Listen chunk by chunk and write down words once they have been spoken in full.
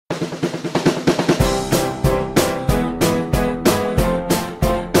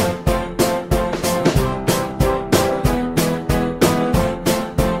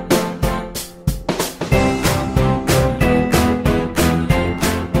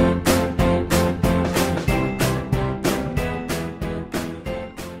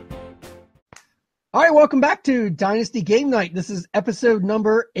All right, welcome back to Dynasty Game Night. This is episode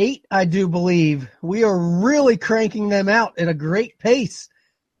number 8, I do believe. We are really cranking them out at a great pace.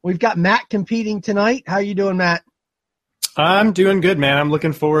 We've got Matt competing tonight. How you doing, Matt? I'm doing good, man. I'm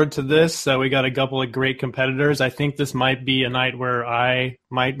looking forward to this. We got a couple of great competitors. I think this might be a night where I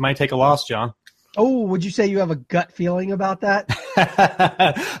might take a loss, John. Oh, would you say you have a gut feeling about that?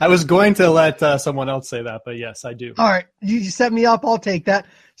 I was going to let someone else say that, but yes, I do. All right, you set me up. I'll take that.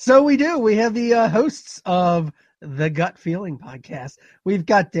 So we do. We have the hosts of the Gut Feeling podcast. We've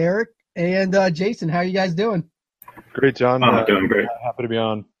got Derek and Jason. How are you guys doing? Great, John. I'm doing great. Happy to be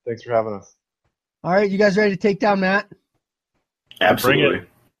on. Thanks for having us. All right, you guys ready to take down Matt? Absolutely.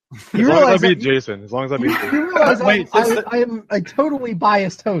 You As long realize as I beat that- Jason. As long as I beat Jason. You realize Wait, I am a totally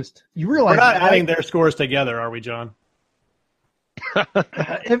biased host. You realize We're not that, right? adding their scores together, are we, John?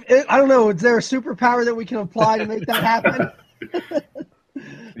 I don't know. Is there a superpower that we can apply to make that happen?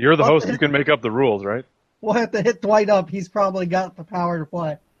 You're the host. You can make up the rules, right? We'll have to hit Dwight up. He's probably got the power to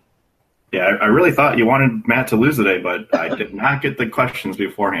play. Yeah, I really thought you wanted Matt to lose today, but I did not get the questions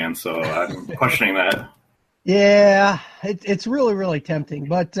beforehand, so I'm questioning that. Yeah, it's really, really tempting.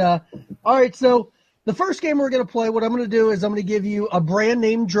 But, all right, so the first game we're going to play, what I'm going to do is I'm going to give you a brand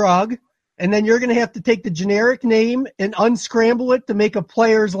name drug, and then you're going to have to take the generic name and unscramble it to make a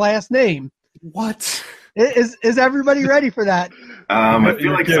player's last name. What? Is everybody ready for that? I feel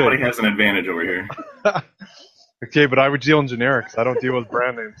You're like kidding. somebody has an advantage over here. Okay, but I would deal in generics. I don't deal with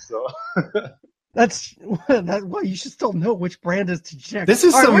brand names, so. Well, you should still know which brand is to check. This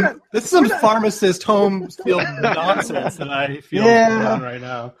is All right, some pharmacist home field nonsense that I feel going on right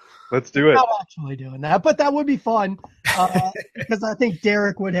now. Let's do we're it. not actually doing that, but that would be fun because I think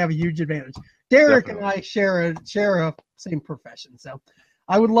Derek would have a huge advantage. Derek and I share a same profession, so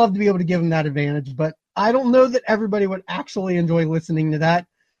I would love to be able to give him that advantage, but I don't know that everybody would actually enjoy listening to that.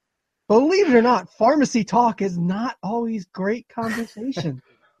 Believe it or not, pharmacy talk is not always great conversation.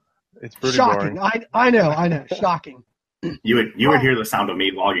 It's pretty Shocking. boring. I know. Shocking. You would hear the sound of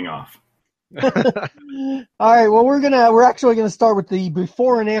me logging off. All right. Well, we're actually gonna start with the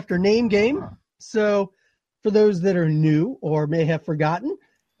before and after name game. So, for those that are new or may have forgotten,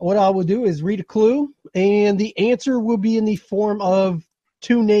 what I will do is read a clue, and the answer will be in the form of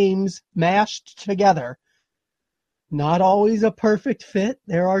two names mashed together. Not always a perfect fit.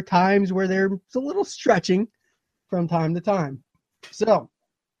 There are times where there's a little stretching from time to time. So,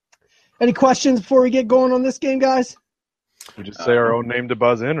 any questions before we get going on this game, guys? We just say our own name to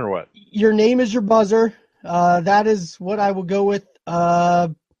buzz in, or what? Your name is your buzzer. That is what I will go with. I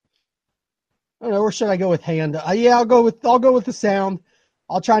don't know, or should I go with hand? Yeah, I'll go with the sound.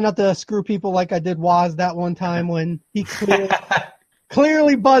 I'll try not to screw people like I did Waz that one time when he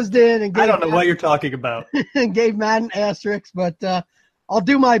clearly buzzed in and gave I don't know what you're talking about. and gave Matt an asterisk, but I'll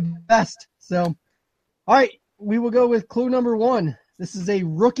do my best. So, all right, we will go with clue number 1. This is a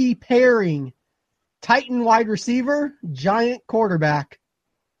rookie pairing. Titan wide receiver, giant quarterback.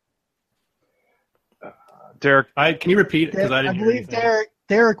 Derek. Can you repeat? Because I didn't hear believe anything.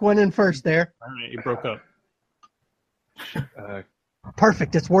 Derek went in first there. All right, you broke up.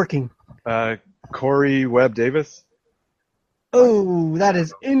 Perfect, it's working. Corey Webb Davis. Oh, that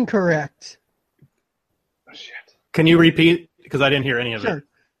is incorrect. Oh, shit. Can you repeat? Because I didn't hear any of Sure. it.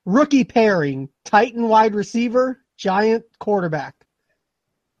 Rookie pairing, Titan wide receiver, giant quarterback.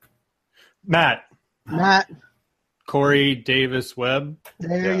 Matt. Corey Davis Webb.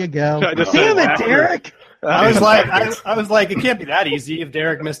 There you go. I just Damn said it, that. Derek. I was like, it can't be that easy if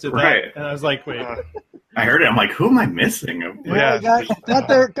Derek missed it. Right. And I was like, wait. I heard it. I'm like, who am I missing? Yeah. Got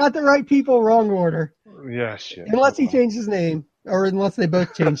the right people, wrong order. Yeah, shit. Unless he changed his name, or unless they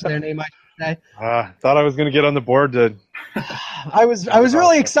both changed their name, I should say. Thought I was going to get on the board to. I was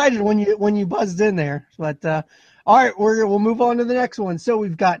really excited when you buzzed in there. But all right, we'll move on to the next one. So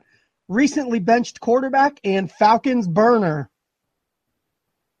we've got recently benched quarterback and Falcons burner.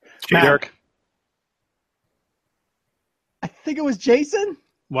 Matt. Derek. I think it was Jason.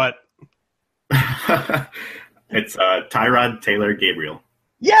 What? It's Tyrod Taylor Gabriel.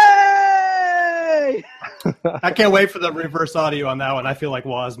 Yay! I can't wait for the reverse audio on that one. I feel like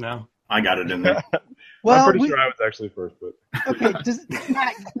Waz now. I got it in there. Well, I'm pretty sure I was actually first, but. Okay,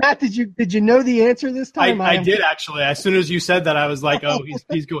 Matt, did you know the answer this time? I did actually. As soon as you said that, I was like, oh,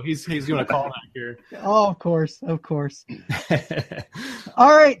 he's going to call back here. Oh, of course.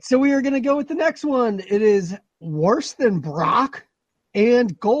 All right, so we are going to go with the next one. It is worse than Brock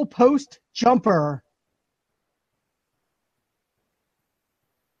and goalpost jumper.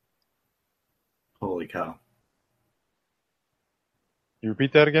 Holy cow. You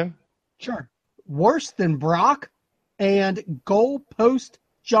repeat that again? Sure. Worse than Brock and goalpost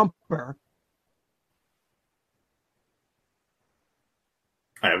jumper.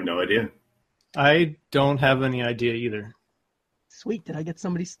 I have no idea. I don't have any idea either. Sweet. Did I get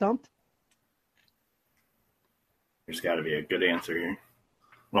somebody stumped? There's got to be a good answer here.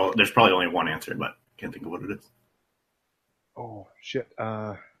 Well, there's probably only one answer, but I can't think of what it is. Oh shit.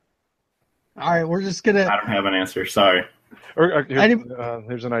 All right, we're just gonna. I don't have an answer. Sorry.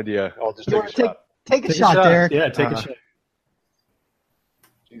 Here's an idea. I'll just take a shot. Take a shot, Derek. Yeah, take a shot.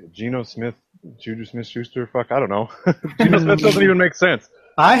 Geno Smith, Juju Smith-Schuster. Fuck, I don't know. Geno Smith doesn't even make sense.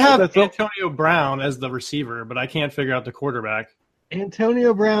 I have Antonio Brown as the receiver, but I can't figure out the quarterback.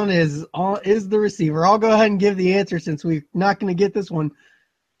 Antonio Brown is the receiver. I'll go ahead and give the answer since we're not going to get this one.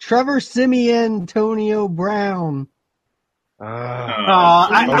 Trevor Simeon, Antonio Brown.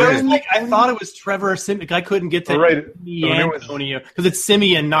 I thought it was Trevor Simeon. I couldn't get to Antonio because it's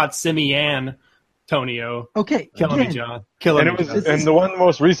Simeon, not Simeon. Antonio. Okay. Killing me, John. Killing me. And the one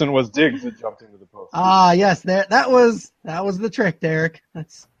most recent was Diggs that jumped into the post. Yes, that was the trick, Derek.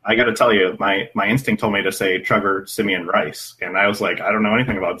 I got to tell you, my instinct told me to say Trevor Simeon Rice, and I was like, I don't know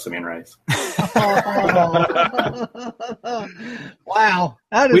anything about Simeon Rice. Wow,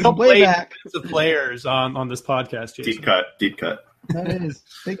 that is we don't way play back. Defensive players on this podcast, Jason. Deep cut. That is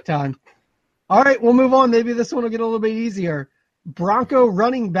big time. All right, we'll move on. Maybe this one will get a little bit easier. Bronco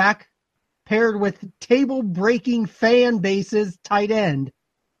running back paired with table-breaking fan bases tight end.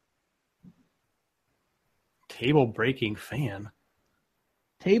 Table-breaking fan?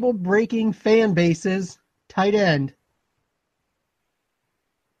 Table-breaking fan bases tight end.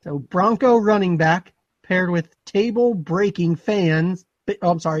 So Bronco running back paired with table-breaking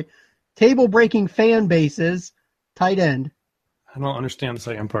table-breaking fan bases tight end. I don't understand the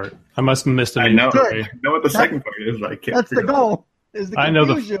second part. I must have missed it. I know what the second part is. I can't. That's the goal. Is the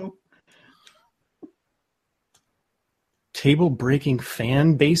confusion. Table-breaking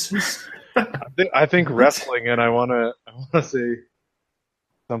fan bases? I think wrestling, and I want to say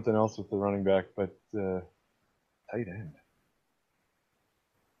something else with the running back, but tight end.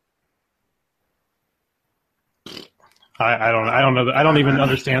 I don't know. I don't even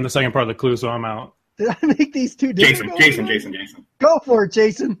understand the second part of the clue, so I'm out. Did I make these two difficult? Jason. Go for it,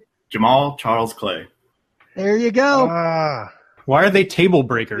 Jason. Jamal Charles Clay. There you go. Why are they table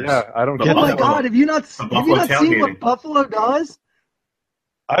breakers? Yeah, I don't get Oh it. my God! Have you not seen what Buffalo does?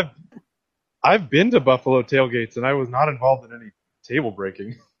 I've been to Buffalo tailgates, and I was not involved in any table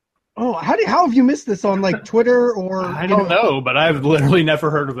breaking. Oh, how have you missed this on like Twitter or? I don't know, but I've literally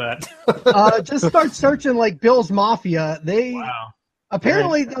never heard of that. Just start searching like Bill's Mafia. Wow.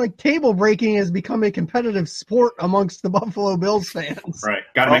 Apparently, like table breaking has become a competitive sport amongst the Buffalo Bills fans. Right,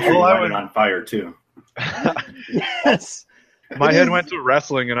 got to make sure you light it on fire too. Yes. My head went to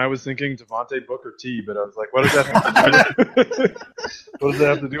wrestling, and I was thinking Devontae Booker T, but I was like, what does that have to do? What does that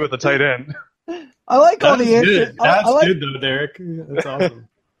have to do with the tight end? I like all the answers. That's good though, Derek. That's awesome.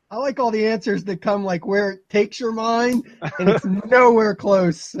 I like all the answers that come like where it takes your mind, and it's nowhere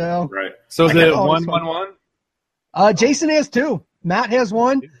close. So right. So is it 1-1-1? Jason has 2. Matt has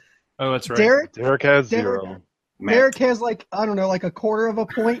 1. Oh, that's right. Derek has 0. Derek has like I don't know, like a quarter of a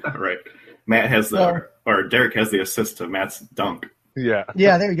point. Right. Matt has Derek has the assist to Matt's dunk. Yeah.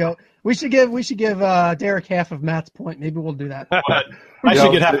 Yeah, there you go. We should give Derek half of Matt's point. Maybe we'll do that. I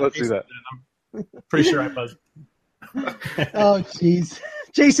should get half. Let's do that. I'm pretty sure I buzzed. Oh, jeez.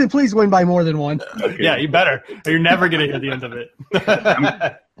 Jason, please win by more than 1. Okay. Yeah, you better. Or you're never going to hear the end of it.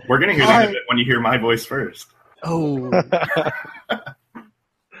 We're going to hear the end of it when you hear my voice first. Oh.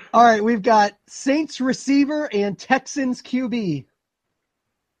 All right, we've got Saints receiver and Texans QB.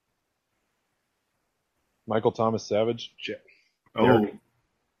 Michael Thomas Savage. Check. Oh.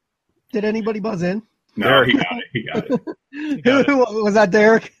 Did anybody buzz in? No, he got it. Who was that,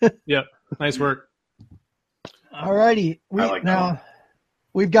 Derek? Yep. Nice work. All righty.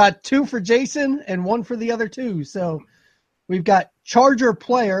 We've got 2 for Jason and 1 for the other 2. So we've got Charger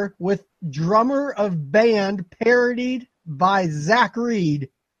player with drummer of band parodied by Zach Reed.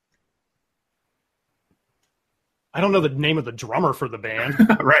 I don't know the name of the drummer for the band.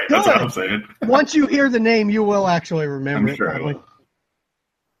 Right, that's what I'm saying. Once you hear the name, you will actually remember I'm sure it. I will.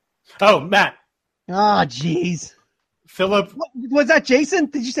 Oh, Matt. Ah, jeez. Philip. Was that Jason?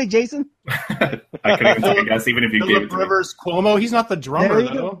 Did you say Jason? I couldn't even take a guess, even if you gave it to me. Rivers Cuomo. He's not the drummer,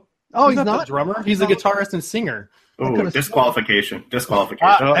 though. Oh, he's not not the drummer. He's the guitarist and singer. Oh, disqualification.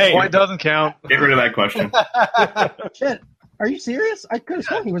 No, Hey. point doesn't count. Get rid of that question. Shit. Are you serious? I could have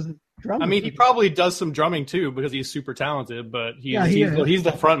sworn he was the drummer. I mean, he probably does some drumming too because he's super talented, but he's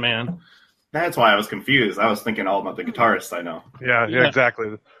the front man. That's why I was confused. I was thinking all about the guitarists I know. Yeah,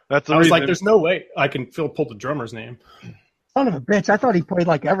 exactly. That's the I was reason. like, there's no way I can pull the drummer's name. Son of a bitch. I thought he played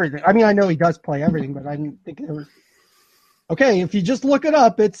like everything. I mean, I know he does play everything, but I didn't think there was. Okay, if you just look it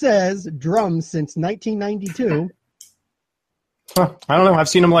up, it says drums since 1992. Huh. I don't know. I've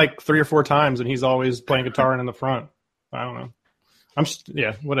seen him like 3 or 4 times, and he's always playing guitar and in the front. I don't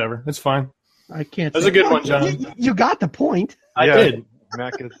know. Whatever. It's fine. I can't. That's say. a good one, John. You got the point. I did.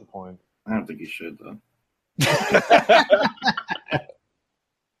 Matt gets the point. I don't think you should though.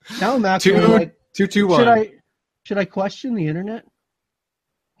 Now I'm actually 2-2-1. Should I question the internet?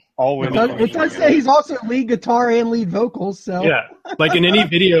 All women. It does say he's also lead guitar and lead vocals. So Yeah, like in any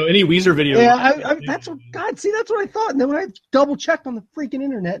video, any Weezer video. yeah, that's what that's what I thought. And then when I double checked on the freaking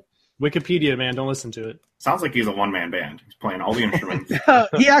internet, Wikipedia, man, don't listen to it. Sounds like he's a one-man band. He's playing all the instruments.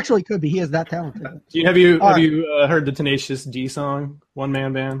 he actually could be. He is that talented. Have you heard the Tenacious D song, One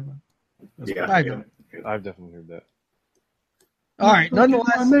Man Band? Yeah, I've definitely heard that. All right.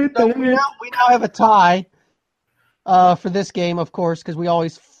 Nonetheless, so we now have a tie for this game, of course, because we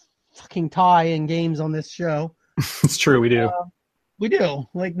always fucking tie in games on this show. It's true, we do. We do.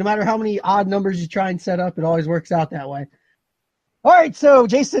 Like, no matter how many odd numbers you try and set up, it always works out that way. All right, so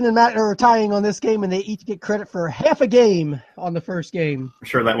Jason and Matt are tying on this game, and they each get credit for half a game on the first game. I'm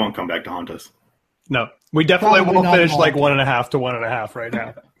sure that won't come back to haunt us. No, we definitely Probably won't not finish all. like 1.5 to 1.5 right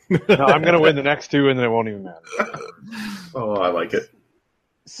now. No, I'm going to win the next 2, and then it won't even matter. Oh, I like it.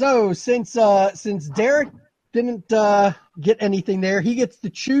 So since Derek didn't get anything there, he gets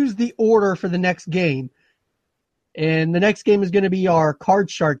to choose the order for the next game. And the next game is going to be our card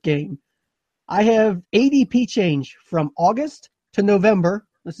shark game. I have ADP change from August to November.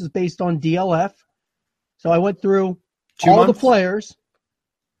 This is based on DLF. So I went through 2 all months? the players,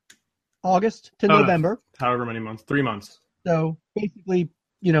 August to Oh, no. November. However many months, 3 months. So basically,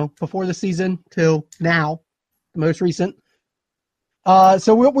 before the season till now, the most recent.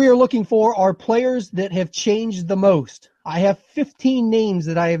 So what we are looking for are players that have changed the most. I have 15 names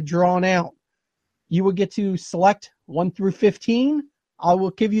that I have drawn out. You will get to select 1 through 15. I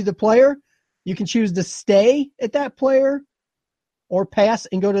will give you the player. You can choose to stay at that player or pass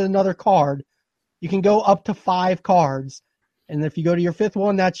and go to another card. You can go up to 5 cards. And if you go to your 5th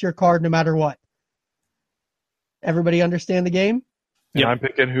one, that's your card no matter what. Everybody understand the game? And Yep. I'm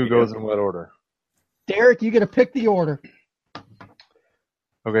picking who goes in what order. Derek, you get to pick the order.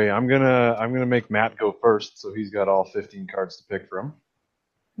 Okay, I'm gonna make Matt go first, so he's got all 15 cards to pick from.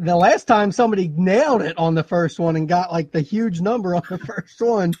 The last time somebody nailed it on the first one and got like the huge number on the first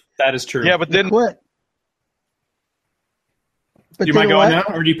one, That is true. Yeah, but then quit. But Do you mind know going what?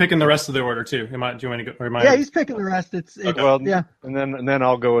 now, or are you picking the rest of the order too? Do you want to go? Or am I? Yeah, he's picking the rest. It's well, yeah. and then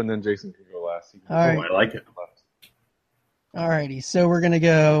I'll go, and then Jason can go last. He can All go right. Oh, I like it. All righty. So we're gonna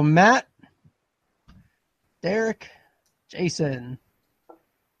go Matt, Derek, Jason.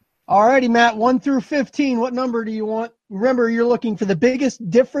 All righty, Matt. 1 through 15. What number do you want? Remember, you're looking for the biggest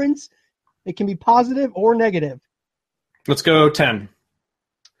difference. It can be positive or negative. Let's go 10.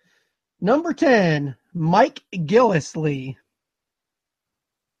 Number 10, Mike Gillisley.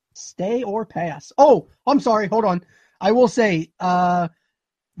 Stay or pass? Oh, I'm sorry. Hold on. I will say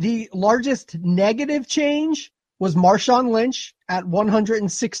the largest negative change was Marshawn Lynch at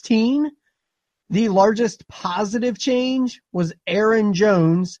 116. The largest positive change was Aaron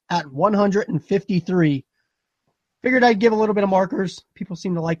Jones at 153. Figured I'd give a little bit of markers. People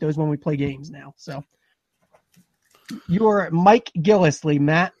seem to like those when we play games now. So you are Mike Gillisley,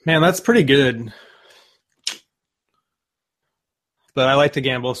 Matt. Man, that's pretty good. But I like to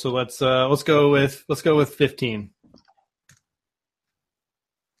gamble, so let's go with 15.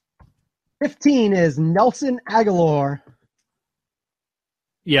 15 is Nelson Aguilar.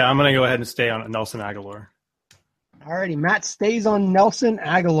 Yeah, I'm gonna go ahead and stay on Nelson Aguilar. Alrighty, Matt stays on Nelson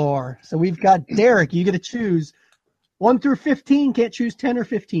Aguilar. So we've got Derek. You get to choose 1 through 15. Can't choose 10 or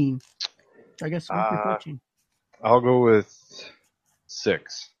 15. I guess 1 through 15. I'll go with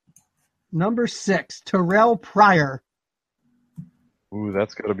 6. Number 6, Terrell Pryor. Ooh,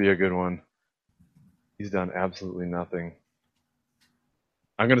 that's got to be a good one. He's done absolutely nothing.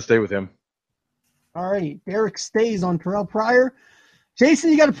 I'm going to stay with him. Alrighty, Derek stays on Terrell Pryor.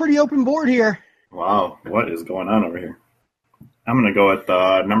 Jason, you got a pretty open board here. Wow, what is going on over here? I'm going to go with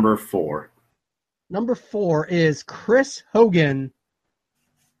number 4. Number 4 is Chris Hogan.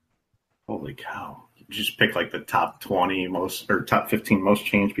 Holy cow. You just pick like the top 20 most, or top 15 most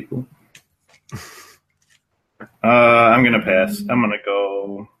changed people. I'm going to pass. I'm going to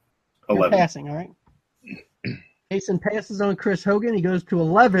go You're 11. passing, all right? Jason passes on Chris Hogan. He goes to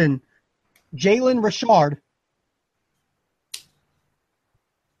 11. Jalen Richard.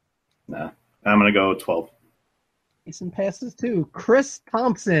 Nah, I'm going to go 12. Jason passes to Chris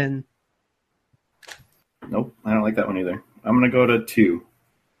Thompson. Nope, I don't like that one either. I'm going to go to 2.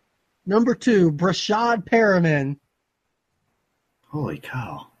 Number 2, Brashad Perriman. Holy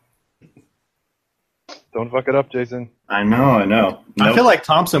cow. Don't fuck it up, Jason. I know. Nope. I feel like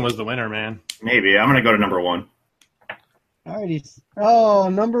Thompson was the winner, man. Maybe. I'm going to go to number 1. All righty. Oh,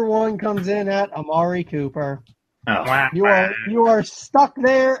 number 1 comes in at Amari Cooper. Oh. You are stuck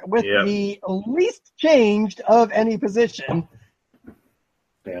there with Yep. the least changed of any position.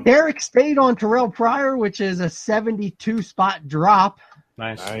 Damn. Derek stayed on Terrell Pryor, which is a 72-spot drop.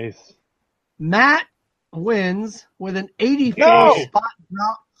 Nice. Matt wins with an 84-spot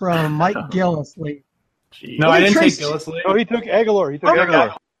drop from Mike Oh. Gillisley. Jeez. No, I didn't take Trace- Gillisley. Oh, he took Aguilar. Oh my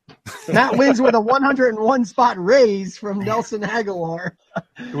God. Matt wins with a 101-spot raise from Nelson Aguilar.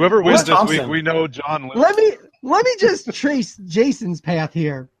 Whoever wins Who's this Thompson? week, we know John Lynch. Let me just trace Jason's path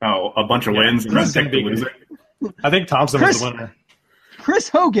here. Oh, a bunch of wins and Chris then pick the can be- loser. I think Thompson was the winner. Chris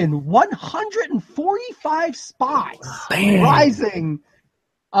Hogan, 145 spots, Damn. rising.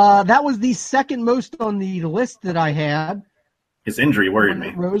 That was the second most on the list that I had. His injury worried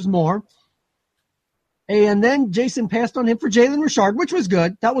me. Rose more. And then Jason passed on him for Jalen Richard, which was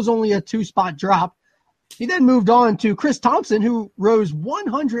good. That was only a 2-spot drop. He then moved on to Chris Thompson, who rose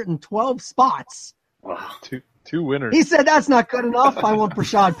 112 spots. Wow. Two winners. He said, that's not good enough. I want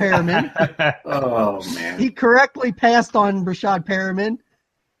Brashad Perriman. Oh, man. He correctly passed on Brashad Perriman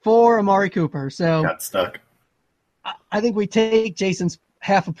for Amari Cooper. So Got stuck. I think we take Jason's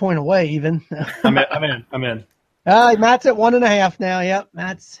half a point away even. I'm in. Matt's at 1.5 now. Yep.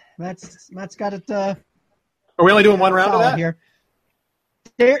 Matt's got it. Are we only doing one round of solid that? here.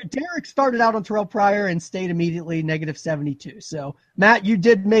 Derek started out on Terrell Pryor and stayed immediately -72. So, Matt, you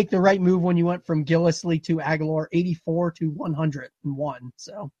did make the right move when you went from Gillisley to Aguilar, 84 to 101.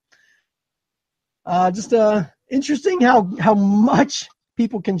 So, just interesting how much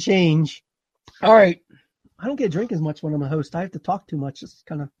people can change. All right. I don't get to drink as much when I'm a host. I have to talk too much. This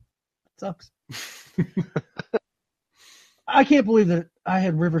kind of sucks. I can't believe that I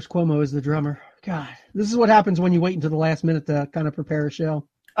had Rivers Cuomo as the drummer. God, this is what happens when you wait until the last minute to kind of prepare a show.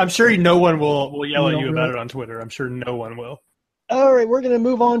 I'm sure no one will yell at You you don't about really? it on Twitter. I'm sure no one will. All right, we're going to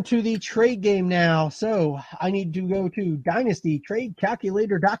move on to the trade game now. So I need to go to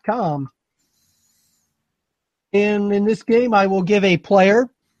dynastytradecalculator.com. And in this game, I will give a player.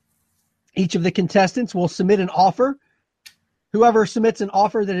 Each of the contestants will submit an offer. Whoever submits an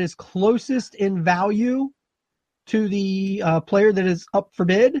offer that is closest in value to the player that is up for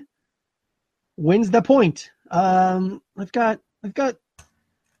bid wins the point. I've got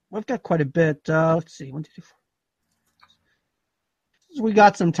quite a bit. Let's see, 1, 2, 3, 4. We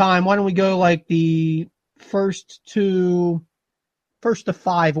got some time. Why don't we go like the first to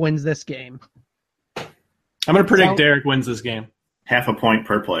 5 wins this game? I'm going to predict Derek wins this game. Half a point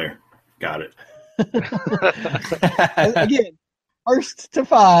per player. Got it. Again, first to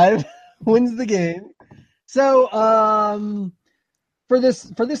 5 wins the game. So for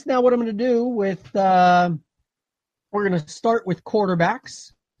this now, what I'm going to do with we're going to start with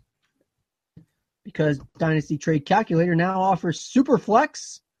quarterbacks because Dynasty Trade Calculator now offers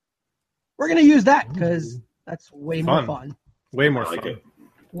Superflex. We're going to use that because that's way more fun. Way more I like fun. it.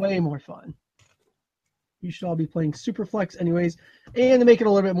 Way more fun. You should all be playing Superflex anyways. And to make it a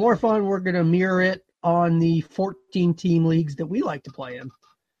little bit more fun, we're going to mirror it on the 14-team leagues that we like to play in.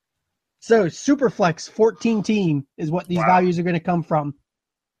 So Superflex 14-team is what these values are going to come from.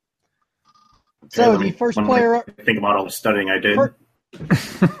 So the first player... Think about all the studying I did.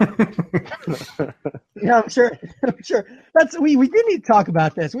 Yeah, I'm sure. We did need to talk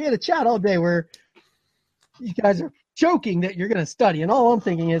about this. We had a chat all day where you guys are joking that you're going to study. And all I'm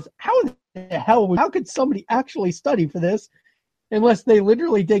thinking is, how could somebody actually study for this unless they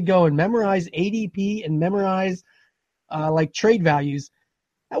literally did go and memorize ADP and memorize like trade values?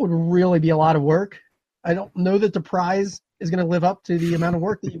 That would really be a lot of work. I don't know that the prize is going to live up to the amount of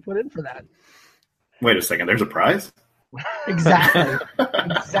work that you put in for that. Wait a second. There's a prize? Exactly.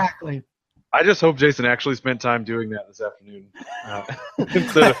 Exactly. I just hope Jason actually spent time doing that this afternoon.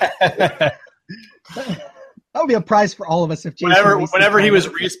 Instead of, That would be a prize for all of us if Jason whenever he was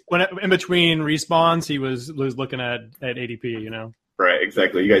in between respawns, he was looking at ADP. You know, Right,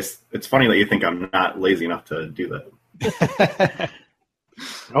 exactly. You guys, it's funny that you think I'm not lazy enough to do that.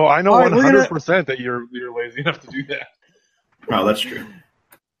 oh, I know All right, 100% that you're lazy enough to do that. Oh, that's true.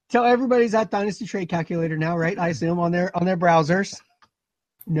 Tell everybody's at Dynasty Trade Calculator now, right? I assume on their browsers.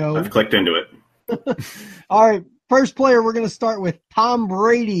 No. I've clicked into it. All right. First player, we're going to start with Tom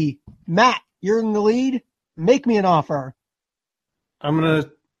Brady. Matt, you're in the lead. Make me an offer. I'm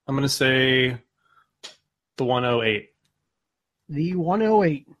gonna say the 108. The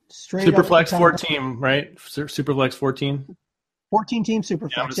 108. Straight Superflex up to 14, right? Superflex 14. 14 team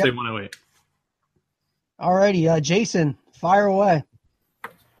Superflex. Yeah, I'm gonna say 108. All righty. Jason, fire away.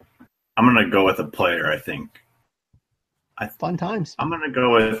 I'm going to go with a player, I think. Fun times. I'm going to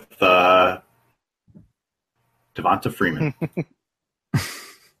go with Devonta Freeman.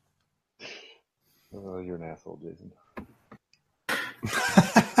 Oh, you're an asshole, Jason.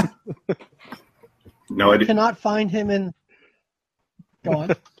 No idea. Cannot find him in. Go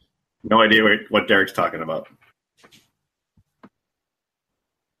on. No idea what Derek's talking about.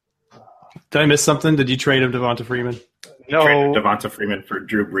 Did I miss something? Did you trade him Devonta Freeman? No, Traded Devonta Freeman for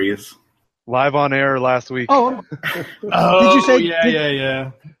Drew Brees. live on air last week. Oh, Oh, Did you say-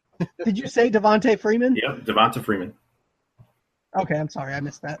 yeah. did you say Devontae Freeman? Yep, Devonta Freeman. Okay, I'm sorry, I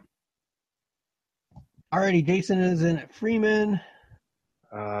missed that. Alrighty, Jason is in at Freeman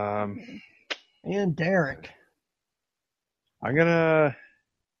Um, and Derek. I'm gonna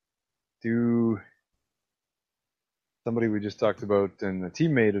do somebody we just talked about and a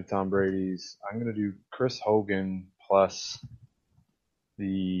teammate of Tom Brady's. I'm gonna do Chris Hogan plus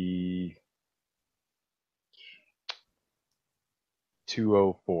the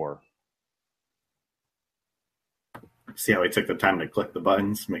 204. See how he took the time to click the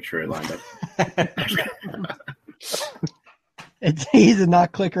buttons, make sure it lined up. He did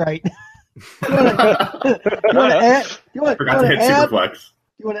not click right. You want to add? You want Forgot to hit Superflex.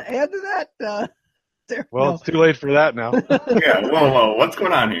 to add to that? There, Well, no. it's too late for that now. Yeah, whoa, what's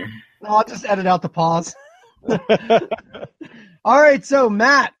going on here? No, I'll just edit out the pause. All right, so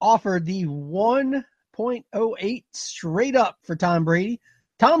Matt offered the 1.08 straight up for Tom Brady.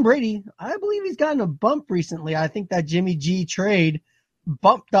 Tom Brady, I believe he's gotten a bump recently. I think that Jimmy G trade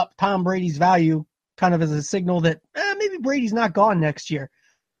bumped up Tom Brady's value kind of as a signal that maybe Brady's not gone next year.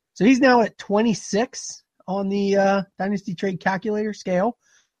 So he's now at 26 on the Dynasty Trade Calculator scale.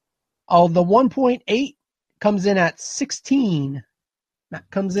 The 1.8 comes in at 16. That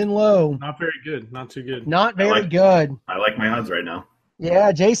comes in low. Not very good. Not too good. Not very like- good. I like my odds right now.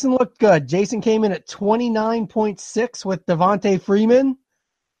 Yeah, Jason looked good. Jason came in at 29.6 with Devontae Freeman.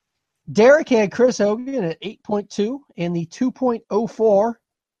 Derek had Chris Hogan at 8.2, and the 2.04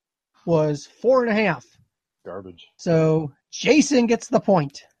 was 4.5. Garbage. So Jason gets the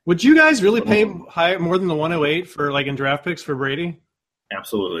point. Would you guys really pay more than the 108 for like in draft picks for Brady?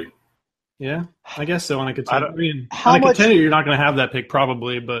 Absolutely. Yeah, I guess so. On a contender, How on a much- contender, you're not going to have that pick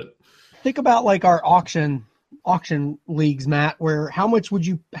probably, but Think about like our auction leagues, Matt, where how much do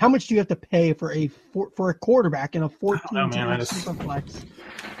you have to pay for a quarterback in a 14 I don't know, man. team superflex?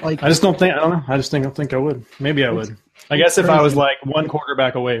 Like I just don't think. I don't know. I just don't think I would. Maybe I would. I guess if I was like one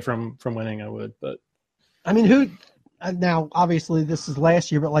quarterback away from winning, I would. But I mean, who? Now, obviously, this is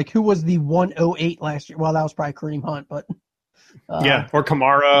last year, but like, who was the 108 last year? Well, that was probably Kareem Hunt, but yeah, or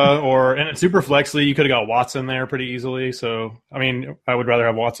Kamara, or in a super flex league, you could have got Watson there pretty easily. So, I mean, I would rather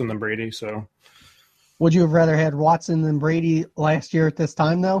have Watson than Brady. So, would you have rather had Watson than Brady last year at this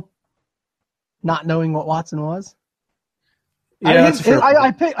time, though? Not knowing what Watson was. yeah, that's fair.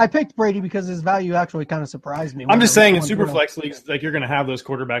 I picked Brady because his value actually kind of surprised me. I'm just saying in When- super flex leagues, like you're going to have those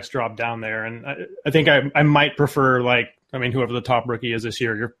quarterbacks drop down there, and I think I might prefer whoever the top rookie is this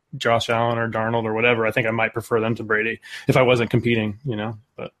year, you're Josh Allen or Darnold or whatever. I think I might prefer them to Brady if I wasn't competing,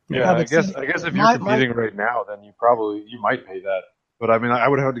 But Yeah, but I guess if you're competing right now, then you might pay that. But I mean, I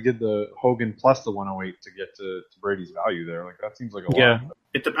would have to get the Hogan plus the 108 to get to Brady's value there. Like that seems like a Yeah. lot.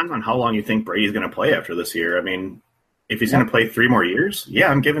 It depends on how long you think Brady's going to play after this year. I mean, if he's going to play 3 more years, yeah,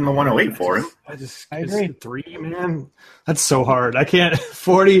 I'm giving the 108 for him. I agree. 3, man. That's so hard. I can't.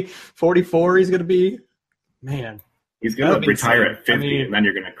 44 he's going to be. Man. He's going That'd to be retire insane. at 50, I mean, and then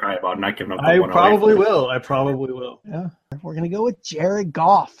you're going to cry about not giving up the I 108. probably will. I probably will. Yeah, we're gonna go with Jared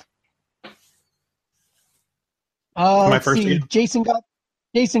Goff. I Let's first see. again?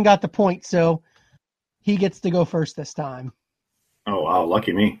 Jason got the point, so he gets to go first this time. Oh, wow,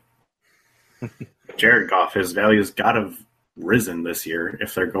 lucky me. Jared Goff, his value's got to have risen this year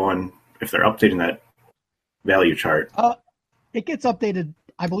if they're updating that value chart. It gets updated,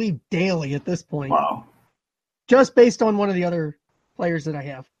 I believe, daily at this point. Wow. Just based on one of the other players that I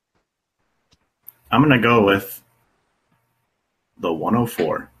have. I'm going to go with the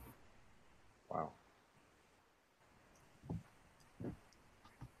 104. Wow.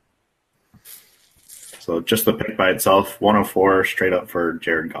 So just the pick by itself, 104 straight up for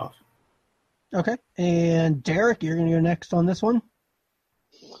Jared Goff. Okay. And Derek, you're gonna go next on this one.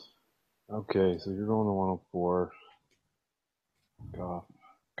 Okay, so you're going to 104.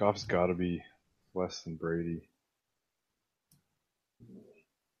 Goff's got to be less than Brady.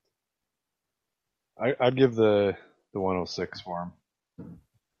 I'd give the 106 for him.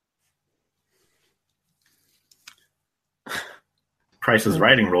 Price is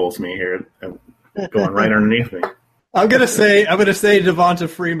Writing rolls me here, going right underneath me. I'm gonna say Devonta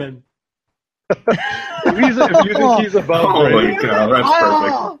Freeman. if you think he's above Oh Brady, my god, that's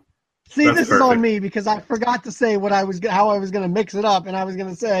perfect. See, That's this is on perfect. me because I forgot to say how I was going to mix it up, and I was going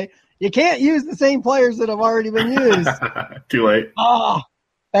to say you can't use the same players that have already been used. Too late. Oh,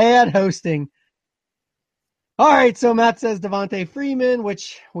 bad hosting. All right, so Matt says Devontae Freeman,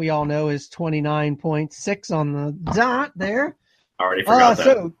 which we all know is 29.6 on the dot there. Already forgot that.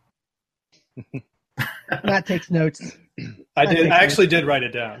 So Matt takes notes. I actually did write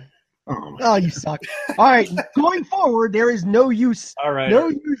it down. Oh, you suck. All right, going forward, there is no use. All right.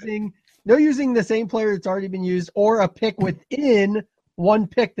 No using the same player that's already been used or a pick within one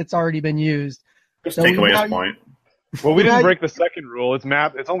pick that's already been used. Just So take away now his point. well, we didn't Now- break the second rule. It's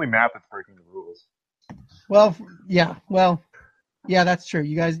Matt. It's only Matt that's breaking the rules. Well, yeah, that's true.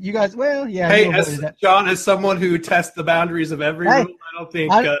 You guys. Well, yeah. Hey, you as avoided that. John, as someone who tests the boundaries of every Hey, rule, I don't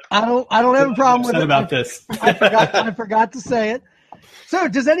think I don't have a problem with upset it. about this. I forgot to say it. So,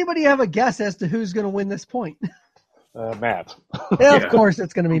 does anybody have a guess as to who's going to win this point? Matt. Yeah, Yeah. of course,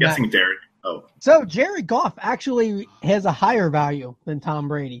 it's going to be I'm Matt. guessing Derek. Oh, So, Jared Goff actually has a higher value than Tom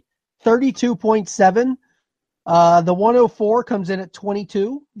Brady, 32.7. The 104 comes in at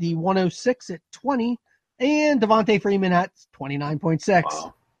 22. The 106 at 20, and Devontae Freeman at 29.6.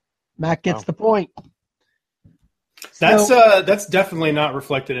 wow. Matt gets Wow. the point. That's So- that's definitely not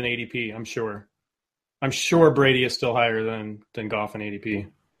reflected in ADP. I'm sure. I'm sure Brady is still higher than Goff in ADP.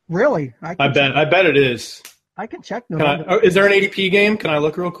 Really? I bet it is. I can check. Is there an ADP game? Can I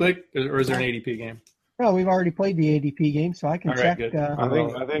look real quick, or is there an ADP game? No, we've already played the ADP game, so I can All right, check. good.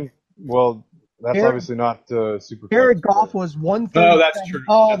 I think. Well, that's Jared- obviously not super. Jared flex, Goff but was 137. Oh, that's true.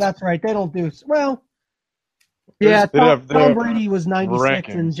 Oh, that's right. They don't do well. Yeah, They have Tom Brady was 96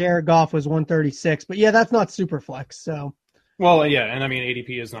 and rankings. Jared Goff was 136. But yeah, that's not super flex. So Well, yeah, and I mean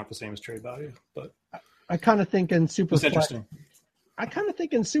ADP is not the same as trade value, but I kind of think in super it's flex. interesting. I kind of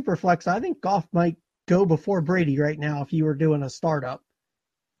think in super flex. I think Goff might go before Brady right now if you were doing a startup.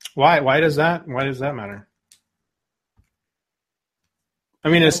 Why? Why does that matter? I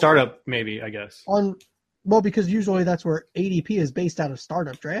mean, a startup, maybe, I guess. Well, because usually that's where ADP is based out of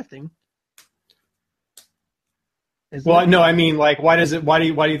startup drafting. Isn't Well, it? no, I mean, like, why do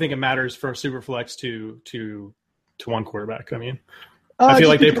you think it matters for Superflex to one quarterback? I mean, I feel just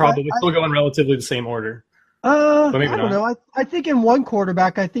like they because probably still go in relatively the same order. But maybe I don't know. I think in one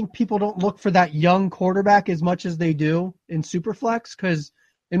quarterback, I think people don't look for that young quarterback as much as they do in Superflex because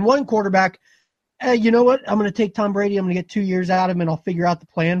in one quarterback, you know what? I'm going to take Tom Brady. I'm going to get 2 years out of him, and I'll figure out the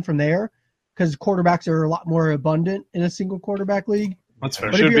plan from there because quarterbacks are a lot more abundant in a single quarterback league. That's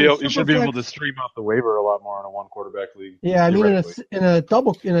fair. But You if should you're in be a able Superflex- to stream out the waiver a lot more in a one quarterback league. Yeah, I mean theoretically. in a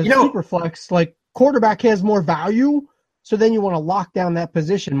Superflex, like quarterback has more value, so then you want to lock down that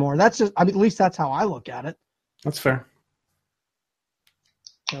position more. That's just, I mean, at least that's how I look at it. That's fair.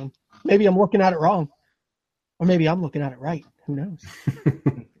 So maybe I'm looking at it wrong, or maybe I'm looking at it right. Who knows?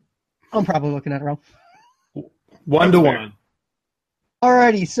 I'm probably looking at it wrong. 1-1.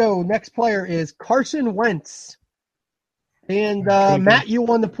 Alrighty, so next player is Carson Wentz. And Matt, you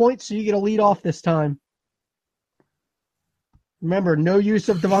won the point, so you get a lead off this time. Remember, no use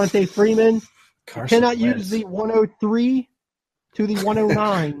of Devontae Freeman. Carson Cannot Wentz. use the 103 to the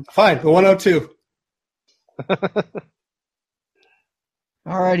 109. Fine, the 102.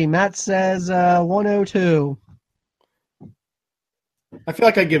 Alrighty, Matt says 102. I feel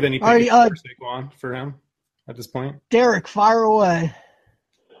like I'd give anything Alrighty, for Saquon for him at this point. Derek, fire away.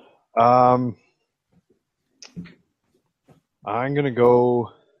 I'm gonna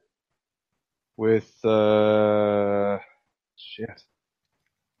go with shit.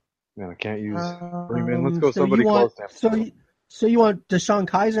 Man, I can't use Freeman. Let's go So somebody you want, close to him. So you want Deshaun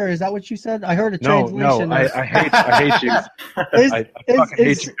Kaiser? Is that what you said? I heard a No, translation. I hate you. Is, I fucking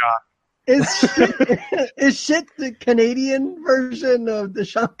hate you, John. is shit the Canadian version of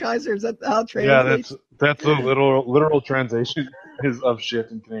Deshaun Kaiser? Is that how it Yeah, translates? that's the literal translation is of shit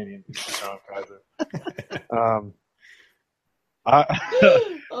in Canadian. John Kaiser.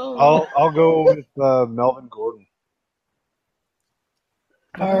 I'll go with Melvin Gordon.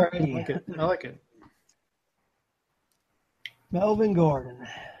 All I like it. I like it. Melvin Gordon.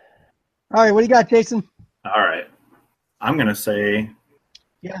 All right, what do you got, Jason? All right. I'm going to say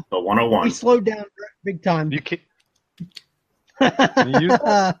Yeah. the 101. We slowed down big time. You can't. I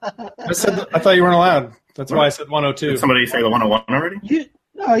thought you weren't allowed. That's why I said 102. Did somebody say the 101 already? You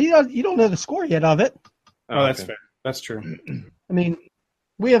don't know the score yet of it. Oh, that's okay. fair. That's true. I mean,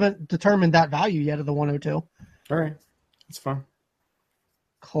 we haven't determined that value yet of the 102. All right. That's fine.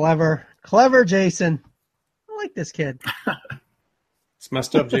 Clever, Jason. I like this kid. It's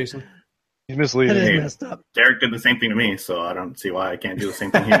messed up, Jason. He's That misleading. is Hey. messed up. Derek did the same thing to me, so I don't see why I can't do the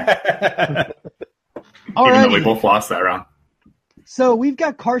same thing here. All Even though we right. both lost that round. So we've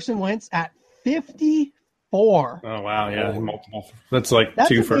got Carson Wentz at 54. Oh wow, yeah, multiple. That's like That's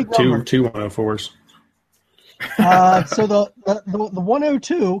two a for big two number. 104s. So the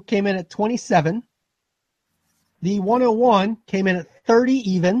 102 came in at 27. The 101 came in at 30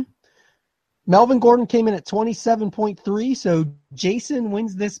 even. Melvin Gordon came in at 27.3. So Jason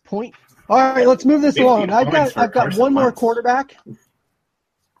wins this point. All right, let's move this 50 along. I've points got for Carson one more Wentz. quarterback.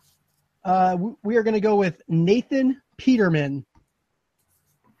 We are going to go with Nathan Peterman.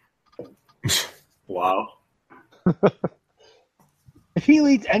 Wow. If he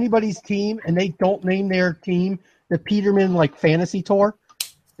leads anybody's team and they don't name their team the Peterman like fantasy tour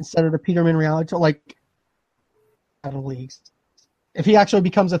instead of the Peterman reality tour, like out of leagues. If he actually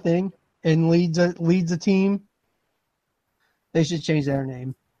becomes a thing and leads a team, they should change their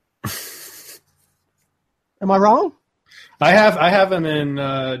name. Am I wrong? I have him in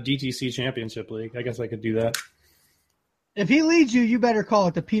DTC Championship League. I guess I could do that. If he leads you, you better call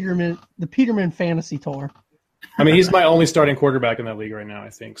it the Peterman fantasy tour. I mean, he's my only starting quarterback in that league right now. I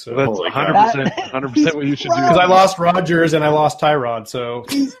think so. That's Holy cow. 100% what you should do. Because I lost Rodgers and I lost Tyrod, so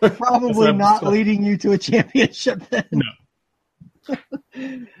He's probably That's not not- leading you to a championship then. No.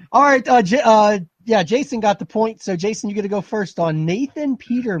 All right. Jason got the point. So, Jason, you get to go first on Nathan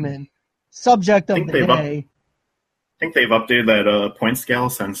Peterman, subject of think the they've up- day. I think they've updated that point scale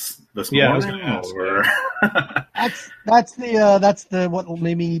since this Yeah, I was morning. gonna ask. Or... That's the what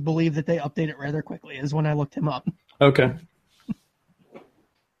made me believe that they update it rather quickly is when I looked him up. okay.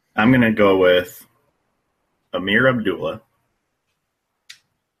 I'm going to go with Amir Abdullah.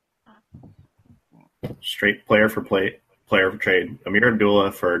 Straight player for trade. Amir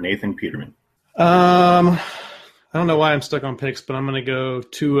Abdullah for Nathan Peterman. I don't know why I'm stuck on picks, but I'm going to go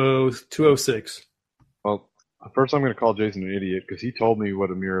 206. Well, first I'm going to call Jason an idiot because he told me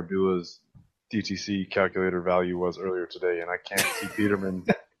what Amir Abdullah's DTC calculator value was earlier today, and I can't see Peterman.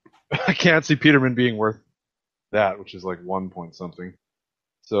 I can't see Peterman being worth that, which is like 1 point something.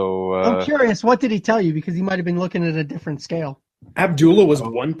 So I'm curious, what did he tell you? Because he might have been looking at a different scale. Abdullah was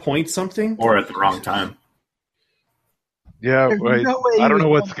 1 point something? Or at the wrong time. yeah, There's wait, no way he I don't know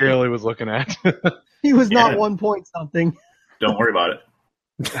was what scale he was looking at. He was not Yeah. 1 point something. Don't worry about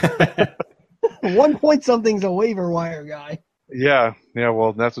it. 1 point something's a waiver wire guy. yeah,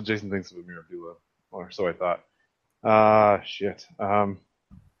 well, that's what Jason thinks of Amir Abdullah, or so I thought. Shit.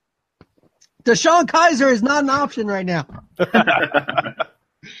 Deshaun Kaiser is not an option right now. I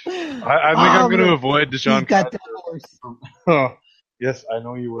think I'm going to avoid Deshaun He's got Kaiser. that horse. Oh, yes, I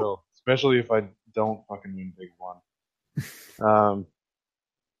know you will. Especially if I don't fucking win big one.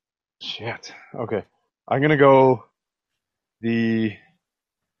 Shit. Okay. I'm gonna go the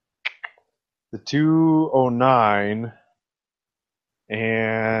 209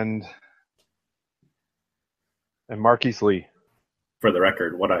 and Marquise Lee. For the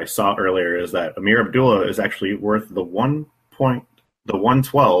record, what I saw earlier is that Amir Abdullah is actually worth the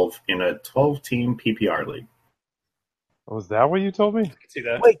 112 in a 12-team PPR league. Was that what you told me? I can see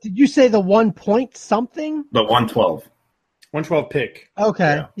that. Wait, did you say the 1 point something? The 112. 112 pick.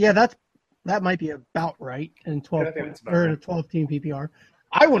 Okay. Yeah, that might be about right in 12 Yeah, I think that's about or in a right. 12 team PPR.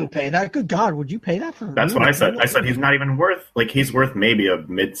 I wouldn't pay that. Good God, would you pay that for? That's what I said. I said he's not even worth, he's worth maybe a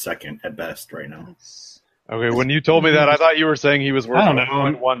mid-second at best right now. Okay, when you told me that, I thought you were saying he was worth I don't know.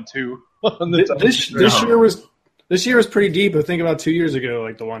 1.12. This year was pretty deep, but think about 2 years ago,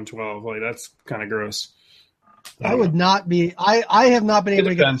 like the 112. Like that's kind of gross. I would not be. I have not been able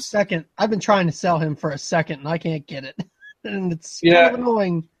to get a depends. second. I've been trying to sell him for a second, and I can't get it. And it's Yeah. kind of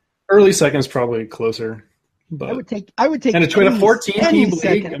annoying. Early second's probably closer, but I would take. and in a 14 any team league.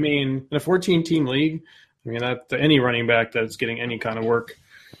 second. I mean, in a 14 team league, I mean that any running back that's getting any kind of work.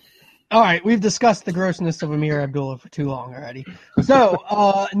 All right, we've discussed the grossness of Amir Abdullah for too long already. So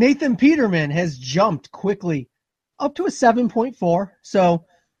Nathan Peterman has jumped quickly up to a 7.4. So,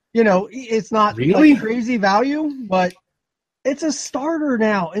 it's not Really? like crazy value, but it's a starter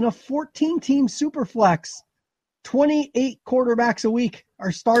now in a 14-team super flex. 28 quarterbacks a week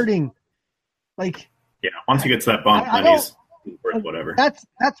are starting. Like Yeah, once he gets that bump, I then he's worth whatever. that's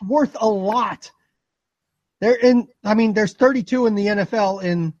worth a lot. There's 32 in the NFL,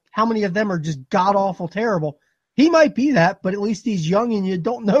 and how many of them are just god awful terrible? He might be that, but at least he's young and you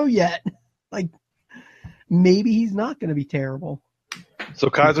don't know yet. Like maybe he's not going to be terrible. So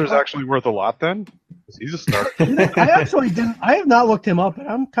Kaiser's actually worth a lot then? 'Cause he's a starter. I have not looked him up, but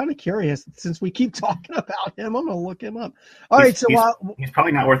I'm kind of curious. Since we keep talking about him, I'm going to look him up. All right, so He's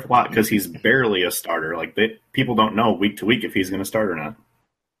probably not worth a lot because he's barely a starter. People don't know week to week if he's going to start or not.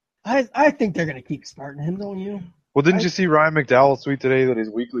 I think they're going to keep starting him, don't you? Well, didn't you see Ryan McDowell's tweet today that his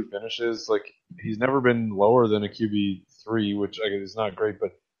weekly finishes, like, he's never been lower than a QB3, which I guess is not great,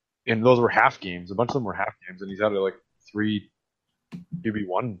 but those were half games. A bunch of them were half games, and he's had like 3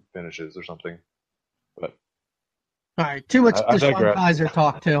 QB1 finishes or something. But all right, too much I Deshaun digress. Kaiser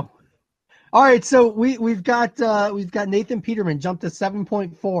talk too. All right, so we've got Nathan Peterman jumped to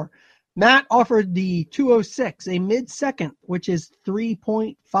 7.4. Matt offered the 206, a mid-second, which is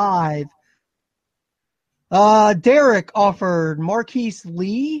 3.5. Derek offered Marquise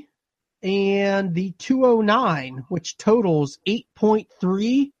Lee and the 209, which totals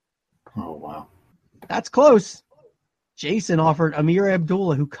 8.3. Oh, wow. That's close. Jason offered Amir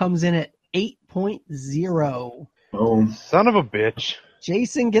Abdullah, who comes in at 8.0. Oh, Son of a bitch.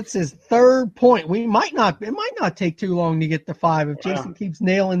 Jason gets his 3rd point. It might not take too long to get to 5 if Jason keeps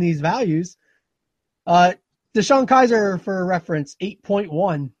nailing these values. Deshaun Kaiser, for reference,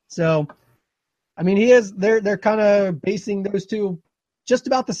 8.1. So, I mean, they're kind of basing those two just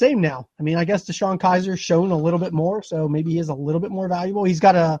about the same now. I mean, I guess Deshaun Kaiser's shown a little bit more, so maybe he is a little bit more valuable. He's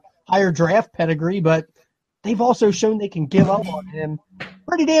got a higher draft pedigree, but they've also shown they can give up on him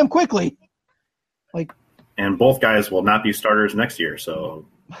pretty damn quickly. And both guys will not be starters next year, so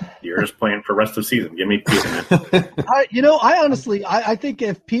you're just playing for rest of the season. Give me Peterman. I think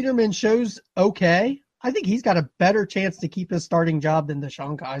if Peterman shows okay, I think he's got a better chance to keep his starting job than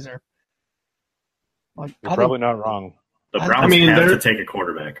Deshaun Kaiser. You're probably not wrong. The Browns have to take a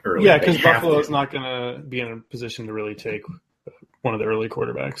quarterback early. Yeah, because Buffalo's not going to be in a position to really take one of the early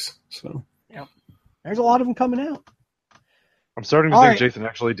quarterbacks. So yeah, there's a lot of them coming out. I'm starting to think Jason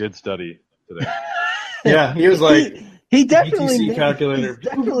actually did study today. Yeah, he was like, he definitely DTC calculator. He's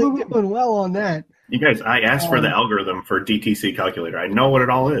definitely doing well on that. You guys, I asked for the algorithm for DTC calculator. I know what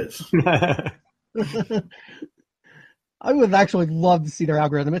it all is. I would actually love to see their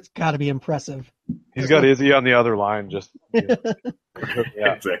algorithm. It's got to be impressive. He's got Izzy on the other line. Just yeah,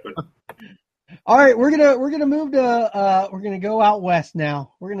 exactly. All right, we're gonna move to we're gonna go out west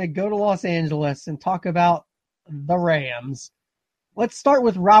now. We're gonna go to Los Angeles and talk about the Rams. Let's start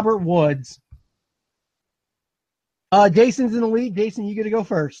with Robert Woods. Jason's in the league. Jason, you get to go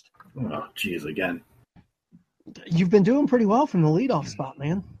first. Oh, geez, again. You've been doing pretty well from the leadoff spot,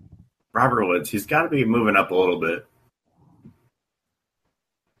 man. Robert Woods, he's got to be moving up a little bit.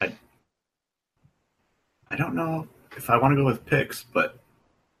 I don't know if I want to go with picks, but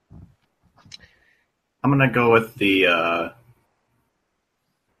I'm going to go with the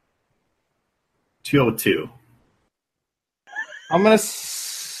 202. I'm going to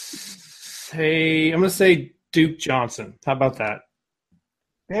say Duke Johnson. How about that?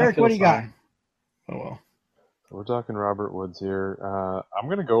 Eric, what do you got? Oh, well. We're talking Robert Woods here. I'm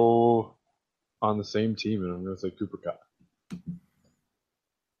going to go on the same team, and I'm going to say Cooper Kupp.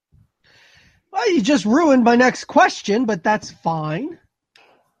 Well, you just ruined my next question, but that's fine.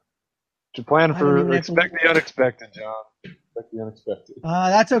 To plan for expect the unexpected, John. Expect the unexpected.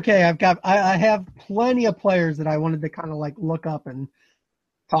 That's okay. I have plenty of players that I wanted to kind of like look up and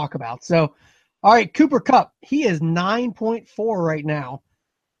talk about. So, all right, Cooper Kupp. He is 9.4 right now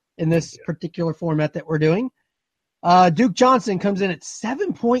in this particular format that we're doing. Duke Johnson comes in at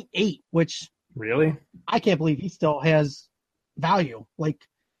 7.8, which really I can't believe he still has value.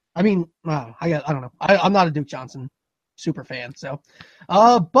 I don't know. I'm not a Duke Johnson super fan. So,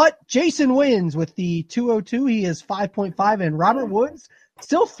 but Jason wins with the 202. He is 5.5, and Robert Woods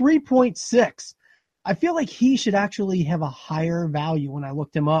still 3.6. I feel like he should actually have a higher value when I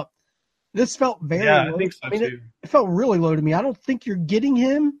looked him up. This felt very low. I think so too. It felt really low to me. I don't think you're getting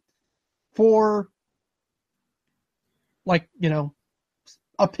him for a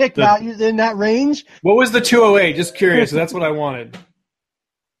pick value in that range. What was the 208? Just curious. That's what I wanted.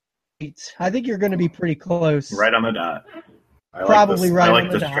 I think you're going to be pretty close. Right on the dot. I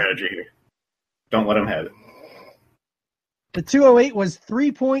like this strategy here. Don't let him have it. The 208 was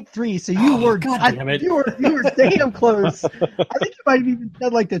 3.3, so you were damn it. You were damn close. I think you might have even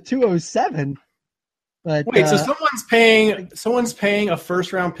said like the 207. But wait, so someone's paying a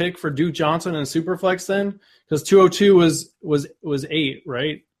first round pick for Duke Johnson and Superflex then? Because 202 was 8,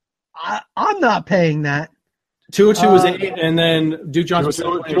 right? I'm not paying that. 202 was 8, and then Duke Johnson was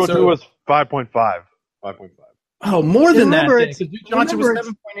 202 was 5.5. 5.5. Oh, more than that. Duke Johnson was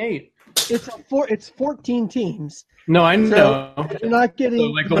 7.8. It's 14 teams. No, I know. So you're not getting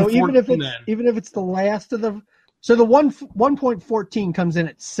even if it's the last of the. So the 1.14 comes in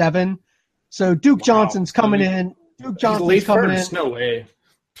at 7. So Duke Johnson's coming in. Duke Johnson's coming in. No way.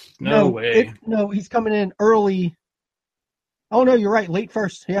 No way. He's coming in early. Oh no, you're right. Late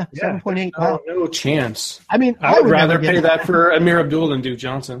first. Yeah, 7.8. Wow. No chance. I mean, I would rather never pay get that for Amir Abdul than Duke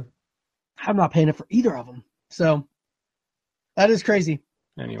Johnson. I'm not paying it for either of them. So that is crazy.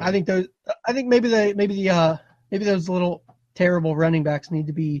 Anyway, I think maybe those little terrible running backs need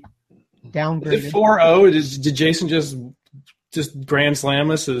to be downgraded. is it 4-0? Did Jason just grand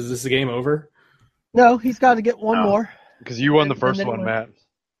slam us? Is this the game over? No, he's got to get one more. Because you won the And first then one, Matt.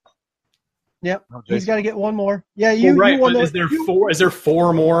 Yep, Oh, he's Jason. got to get one more. Yeah, You won. the, Is there four? Is there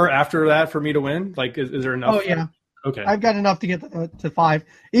four more after that for me to win? Like, is there enough? Oh yeah, Okay. I've got enough to get to 5.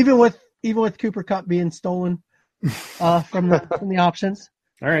 Even with Cooper Kupp being stolen from the options.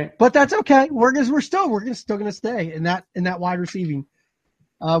 All right. But that's okay. We're still going to stay in that wide receiving.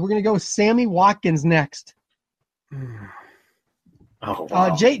 We're going to go with Sammy Watkins next. Oh,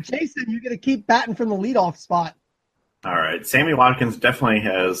 wow. Jason, you're going to keep batting from the leadoff spot. All right. Sammy Watkins definitely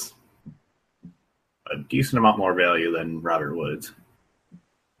has a decent amount more value than Robert Woods.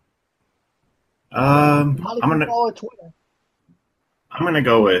 I'm gonna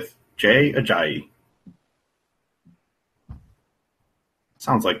go with Jay Ajayi.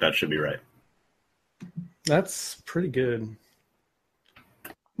 Sounds like that should be right. That's pretty good.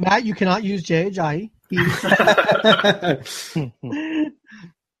 Matt, you cannot use Jay Ajayi.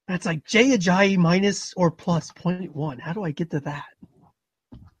 That's like Jay Ajayi minus or plus 0.1. How do I get to that?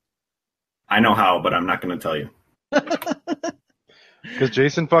 I know how, but I'm not going to tell you. Because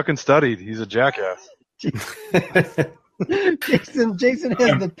Jason fucking studied. He's a jackass. Jason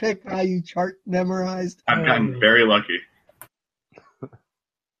has the pick value chart memorized. I've gotten very lucky.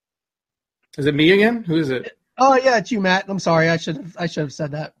 Is it me again? Who is it? Oh yeah, it's you, Matt. I'm sorry. I should have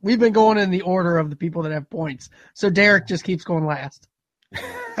said that. We've been going in the order of the people that have points. So Derek just keeps going last.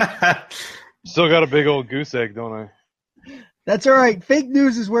 Still got a big old goose egg, don't I? That's all right. Fake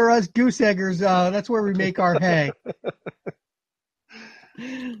news is where us goose eggers, that's where we make our hay.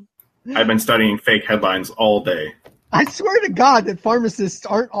 I've been studying fake headlines all day. I swear to God that pharmacists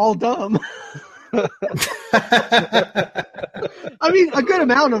aren't all dumb. I mean, a good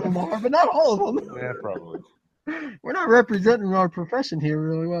amount of them are, but not all of them. Yeah, probably. We're not representing our profession here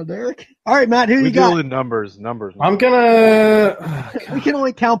really well, Derek. All right, Matt, who We you deal got? in numbers. I'm gonna. We can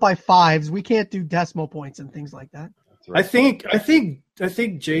only count by 5s. We can't do decimal points and things like that. That's right. I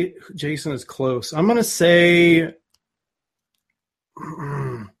think Jason is close. I'm gonna say.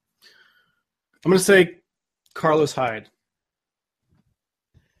 I'm gonna say Carlos Hyde.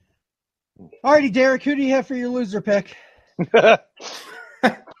 All righty, Derek, who do you have for your loser pick?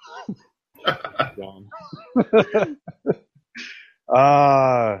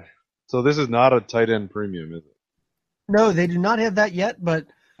 So this is not a tight end premium, is it? No, they do not have that yet, but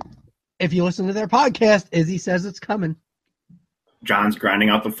if you listen to their podcast, Izzy says it's coming. John's grinding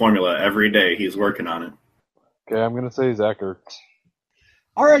out the formula every day. He's working on it. Okay, I'm gonna say Zach Ertz.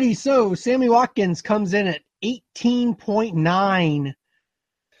 Alrighty, so Sammy Watkins comes in at 18.9.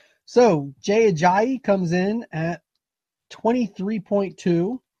 So Jay Ajayi comes in at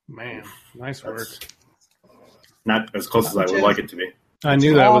 23.2. Man, nice work. That's not as close as I would like it to be. I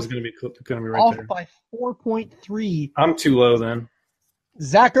knew that was gonna be right Off there. by 4.3. I'm too low then.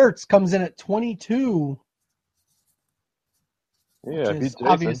 Zach Ertz comes in at 22. Yeah, Which beat is Jason.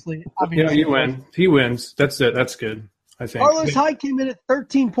 obviously You win. He wins. That's it. That's good. I think. Carlos Hyde came in at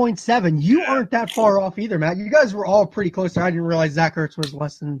 13.7. You aren't that far off either, Matt. You guys were all pretty close there. I didn't realize Zach Ertz was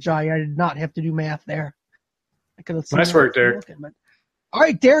less than Jai. I did not have to do math there. I could have seen Nice work, Derek. All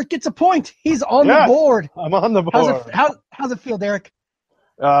right, Derek gets a point. He's on Yeah. the board. I'm on the board. How's it feel, Derek?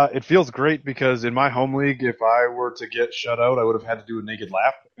 It feels great because in my home league, if I were to get shut out, I would have had to do a naked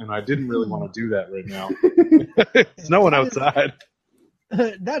lap, and I didn't really want to do that right now. It's snowing outside.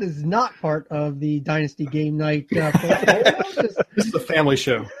 That is not part of the Dynasty game night. This is a family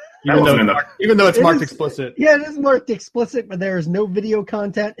show. That wasn't in the- Even though it's It marked is- explicit. Yeah, it is marked explicit, but there is no video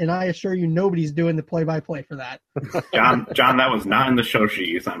content, and I assure you nobody's doing the play-by-play for that. John, that was not in the show sheet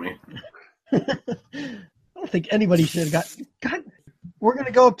you sent me. I don't think anybody should have got. We're going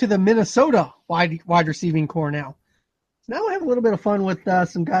to go up to the Minnesota wide receiving core now. So now we have a little bit of fun with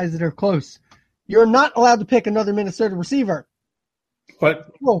some guys that are close. You're not allowed to pick another Minnesota receiver.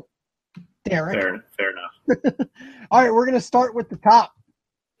 But Well, Derek. Fair enough. All right, we're going to start with the top.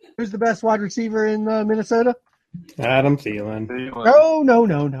 Who's the best wide receiver in Minnesota? Adam Thielen.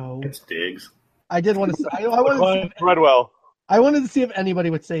 No. It's Diggs. I did want to say. I wanted Treadwell. to see if anybody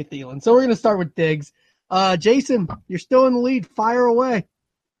would say Thielen. So we're going to start with Diggs. Jason, you're still in the lead. Fire away.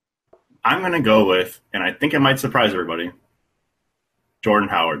 I'm going to go with, and I think it might surprise everybody, Jordan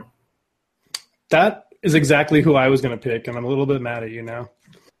Howard. That is exactly who I was going to pick, and I'm a little bit mad at you now.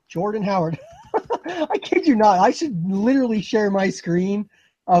 Jordan Howard. I kid you not. I should literally share my screen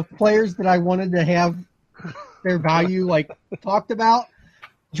of players that I wanted to have their value talked about.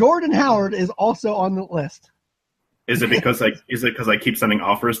 Jordan Howard is also on the list. Is it because I keep sending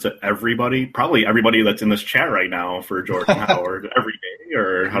offers to everybody? Probably everybody that's in this chat right now for Jordan Howard every day,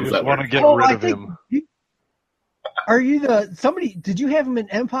 or how does that want work? to get rid of him? Are you somebody? Did you have him in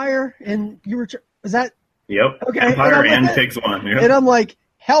Empire? And you were is that? Yep. Okay. Empire and Pigs One. Yep. And I'm like,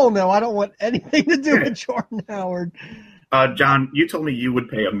 hell no! I don't want anything to do with Jordan Howard. John, you told me you would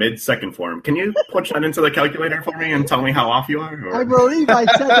pay a mid-second for him. Can you punch that into the calculator for me and tell me how off you are? Or? I believe I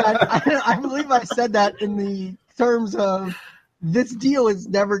said that. I believe I said that in the terms of this deal is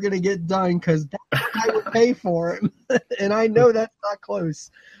never going to get done because I would pay for him, and I know that's not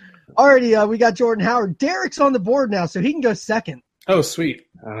close. Alrighty, we got Jordan Howard. Derek's on the board now, so he can go second. Oh, sweet.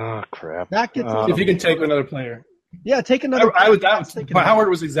 Oh, crap. That gets If you can take another player. Yeah, take another. Howard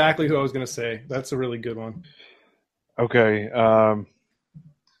was exactly who I was going to say. That's a really good one. Okay.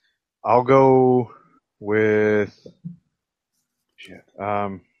 I'll go with shit.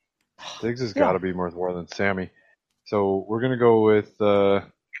 Diggs has got to be worth more than Sammy. So we're going to go with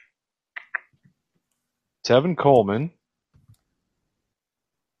Tevin Coleman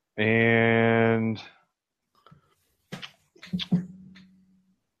and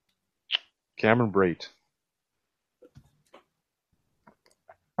Cameron Brate.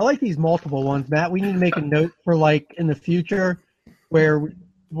 I like these multiple ones, Matt. We need to make a note for in the future where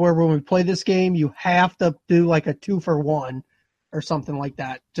when we play this game, you have to do a 2-for-1 or something like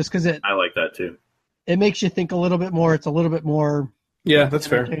that. Just because I like that too. It makes you think a little bit more. It's a little bit more. Yeah, that's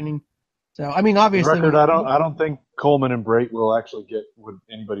fair. So I mean, obviously, record, I don't think Coleman and Brate will actually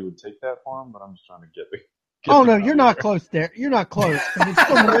anybody would take that for him, but I'm just trying to get oh no, you're not close there. You're not close. But it's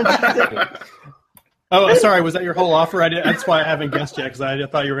still more interesting. Oh, sorry. Was that your whole offer? That's why I haven't guessed yet because I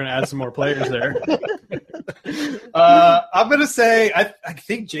thought you were going to add some more players there. I'm going to say I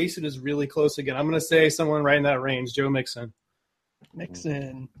think Jason is really close again. I'm going to say someone right in that range, Joe Mixon.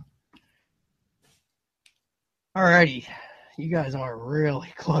 Mixon. All righty. You guys are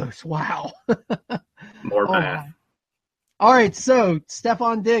really close. Wow. More math. All right, so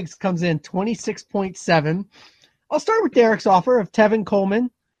Stephon Diggs comes in 26.7. I'll start with Derek's offer of Tevin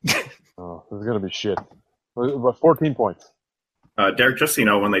Coleman. Oh, this is going to be shit. But 14 points. Derek, just so you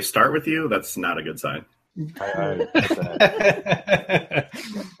know, when they start with you, that's not a good sign.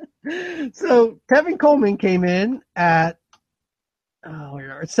 So Tevin Coleman came in at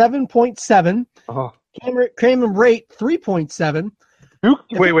 7.7. Oh. Cameron Brate 3.7.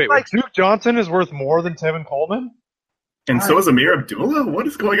 Wait. Duke Johnson is worth more than Tevin Coleman? And so is Amir Abdullah? What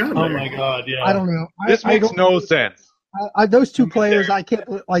is going on there? Oh, my God, yeah. I don't know. This makes no sense. Those two players, I can't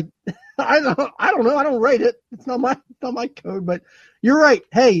I don't know. I don't rate it. It's not my code. But you're right.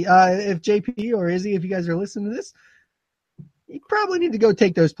 Hey, if JP or Izzy, if you guys are listening to this, you probably need to go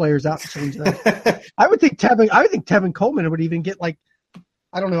take those players out and change that. I would think Tevin Coleman would even get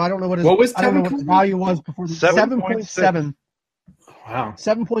I don't know. I don't know what his value was before the 7.7. Wow,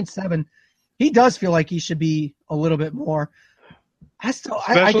 7.7. He does feel like he should be a little bit more.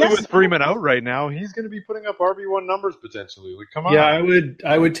 Especially with Freeman out right now, he's going to be putting up RB1 numbers potentially. Come on. Yeah,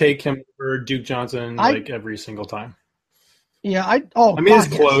 I would take him for Duke Johnson every single time. Yeah, it's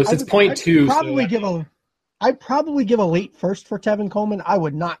close. It's 0.2. I'd probably give a late first for Tevin Coleman. I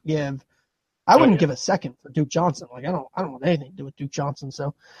wouldn't give a second for Duke Johnson. I don't want anything to do with Duke Johnson.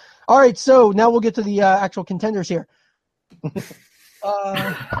 So, all right. So now we'll get to the actual contenders here.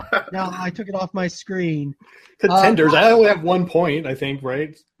 Now I took it off my screen. Contenders. I only have 1 point, I think,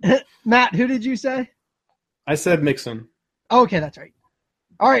 right? Matt, who did you say? I said Mixon. Okay, that's right.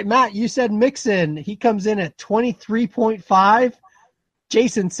 All right, Matt, you said Mixon. He comes in at 23.5.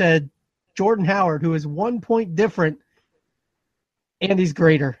 Jason said Jordan Howard, who is 1 point different, and he's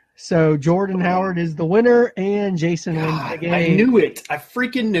greater. So Jordan Howard is the winner, and Jason wins the game. I knew it. I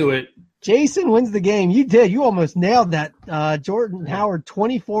freaking knew it. Jason wins the game. You did. You almost nailed that. Jordan Howard,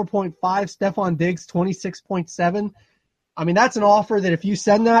 24.5. Stephon Diggs, 26.7. I mean, that's an offer that if you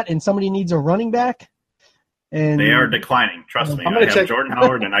send that and somebody needs a running back. And they are declining. Trust me. I have Jordan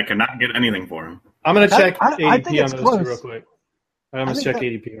Howard, and I cannot get anything for him. I'm going to check ADP on those two real quick. I'm going to check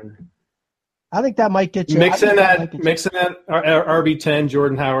ADP. I think that might get you. Mixon at RB10,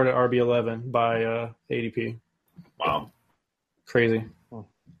 Jordan Howard at RB11 by ADP. Wow. Crazy.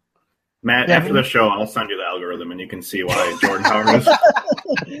 Matt, after the show, I'll send you the algorithm, and you can see why Jordan Howard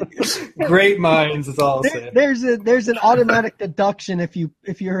is. Great minds, is all I'll say. There's an automatic deduction if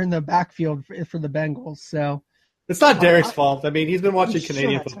you're in the backfield for the Bengals. So it's not Derek's fault. I mean, he's been watching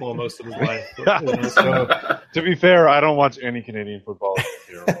Canadian football most of his life. To be fair, I don't watch any Canadian football.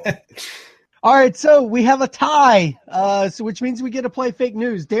 All right, so we have a tie, which means we get to play fake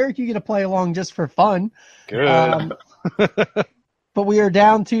news. Derek, you get to play along just for fun. Good. But we are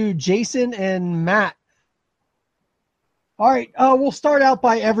down to Jason and Matt. All right, we'll start out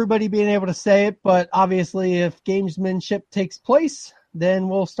by everybody being able to say it, but obviously if gamesmanship takes place, then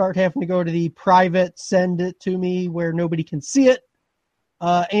we'll start having to go to the private, send it to me where nobody can see it,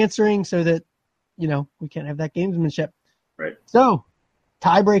 answering so that, we can't have that gamesmanship. Right. So,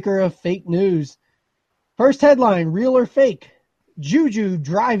 tiebreaker of fake news. First headline, real or fake? Juju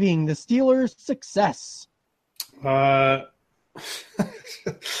driving the Steelers' success.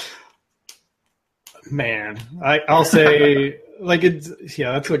 Man, I'll say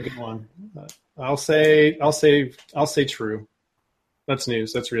that's a good one. I'll say true. That's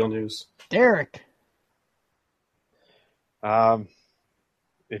news. That's real news. Derek.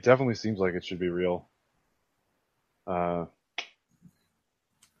 It definitely seems like it should be real. I'll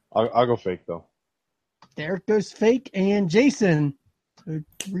go fake though. Derek goes fake, and Jason.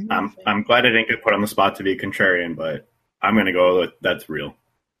 I'm glad I didn't get put on the spot to be contrarian, but I'm going to go with that's real.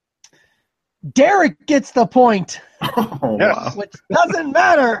 Derek gets the point. Oh, wow. Which doesn't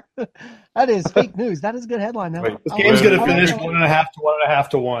matter. That is fake news. That is a good headline. Now. This game's going to finish 1.5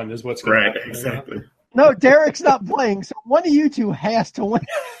 to 1 is what's going to happen. Exactly. No, Derek's not playing, so one of you two has to win.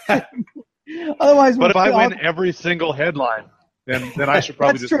 Otherwise, but if I win every single headline, then I should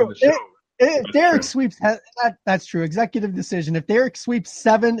probably just win the show. If Derek sweeps, that's true. Executive decision. If Derek sweeps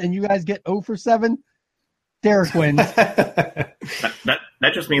 7 and you guys get 0 for 7, Derek wins.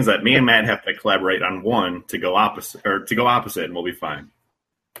 that just means that me and Matt have to collaborate on one to go opposite, and we'll be fine.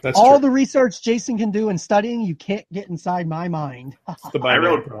 That's all true. The research Jason can do in studying, you can't get inside my mind. I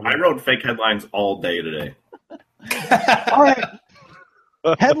wrote fake headlines all day today. All right.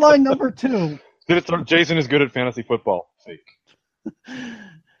 Headline number 2. Jason is good at fantasy football. Fake.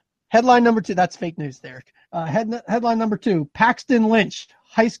 Headline number 2. That's fake news, Derek. Headline number 2. Paxton Lynch,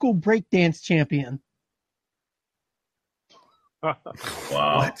 high school breakdance champion.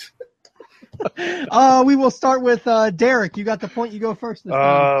 Wow. We will start with Derek. You got the point. You go first this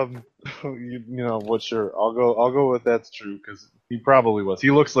time. Sure. I'll go with that's true because he probably was.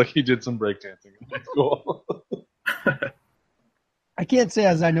 He looks like he did some breakdancing in high school. I can't say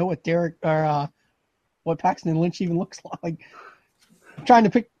as I know what Derek or what Paxton Lynch even looks like. I'm trying to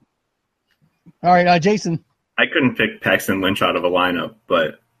pick. All right, Jason. I couldn't pick Paxton Lynch out of a lineup,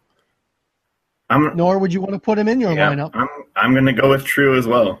 but nor would you want to put him in your lineup. I'm going to go with true as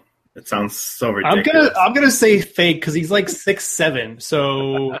well. It sounds so ridiculous. I'm gonna say fake because he's like 6'7",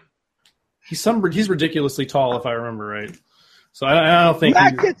 so he's ridiculously tall if I remember right. So I don't think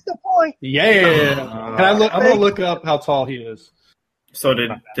that gets the point. Yeah. I'm gonna look up how tall he is. So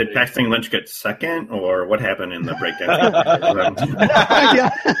did Paxton Lynch get second, or what happened in the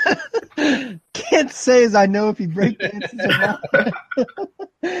breakdance? Can't say as I know if he breakdances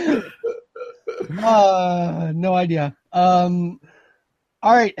or not. No idea.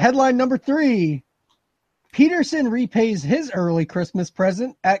 All right, headline number 3. Peterson repays his early Christmas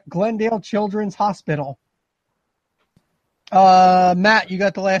present at Glendale Children's Hospital. Matt, you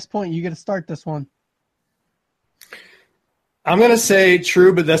got the last point. You get to start this one. I'm going to say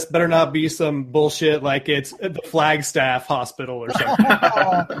true, but this better not be some bullshit like it's the Flagstaff Hospital or something.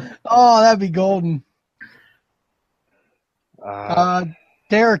 Oh, that'd be golden.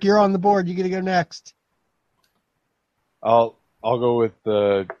 Derek, you're on the board. You get to go next. I'll go with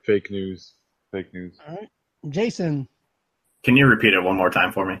the fake news. Fake news. All right. Jason. Can you repeat it one more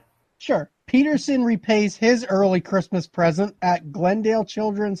time for me? Sure. Peterson repays his early Christmas present at Glendale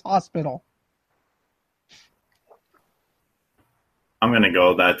Children's Hospital. I'm going to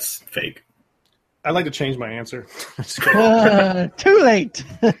go that's fake. I'd like to change my answer. Too late.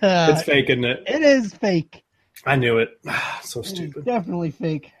 It's fake, isn't it? It is fake. I knew it. So stupid. Definitely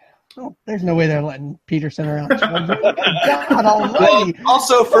fake. Oh, there's no way they're letting Peterson around children. God almighty. Well,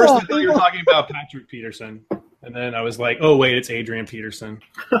 also, first I thought you were talking about Patrick Peterson. And then I was like, oh, wait, it's Adrian Peterson.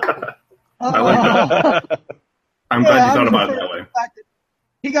 I like that. I'm glad you thought about it that way.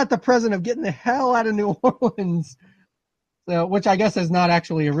 He got the present of getting the hell out of New Orleans, so, which I guess is not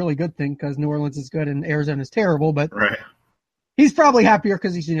actually a really good thing because New Orleans is good and Arizona is terrible. But right. He's probably happier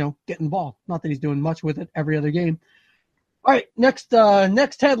because he's getting the ball. Not that he's doing much with it every other game. All right, next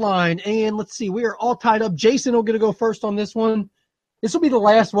headline, and let's see. We are all tied up. Jason will get to go first on this one. This will be the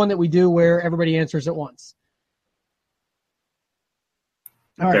last one that we do where everybody answers at once.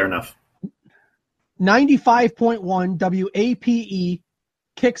 All right. Fair enough. 95.1 WAPE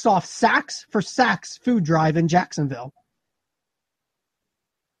kicks off Saks for Saks food drive in Jacksonville.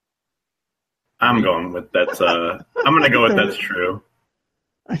 I'm going with that's. I'm going to go with that's true.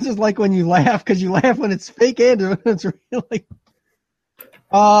 I just like when you laugh because you laugh when it's fake and when it's really.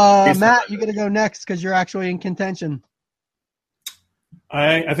 Matt, you're gonna go next because you're actually in contention.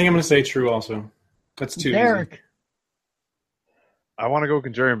 I think I'm going to say true also. That's too Derek. easy. I want to go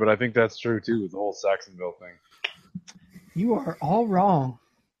contrarian, but I think that's true too with the whole Saxonville thing. You are all wrong.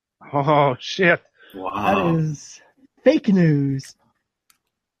 Oh shit! Wow. That is fake news.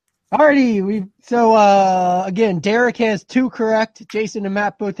 Alrighty, again, Derek has 2 correct. Jason and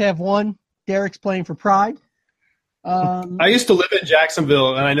Matt both have 1. Derek's playing for pride. I used to live in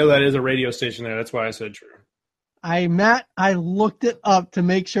Jacksonville, and I know that is a radio station there. That's why I said true. Matt, I looked it up to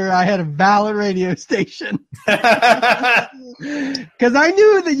make sure I had a valid radio station. Because I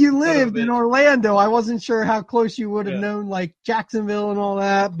knew that you lived in Orlando. I wasn't sure how close you would have known, like, Jacksonville and all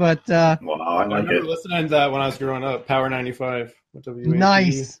that. But Wow, I I like remember it. listening to that when I was growing up. Power 95.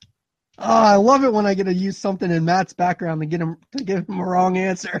 nice. Oh, I love it when I get to use something in Matt's background to give him a wrong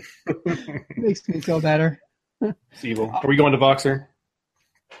answer. Makes me feel better. It's evil. Are we going to Voxer?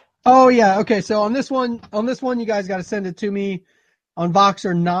 Oh yeah, okay. So on this one, you guys got to send it to me on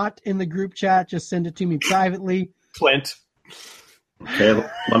Voxer, not in the group chat. Just send it to me privately. Clint. Okay,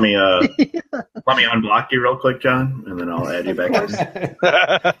 let me unblock you real quick, John, and then I'll add you back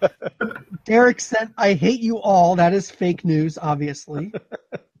in. Derek sent, "I hate you all." That is fake news, obviously.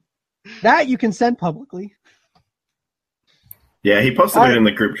 That you can send publicly. Yeah, he posted it in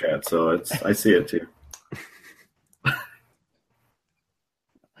the group chat, so I see it too.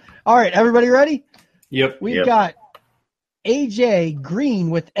 All right, everybody ready? Yep. We've got AJ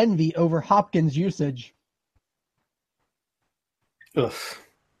Green with envy over Hopkins usage. Ugh.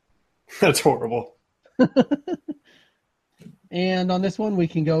 That's horrible. And on this one, we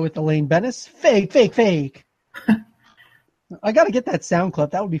can go with Elaine Bennis. Fake. I got to get that sound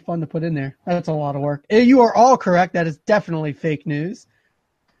clip. That would be fun to put in there. That's a lot of work. You are all correct. That is definitely fake news.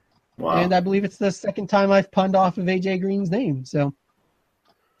 Wow. And I believe it's the second time I've punned off of AJ Green's name. So,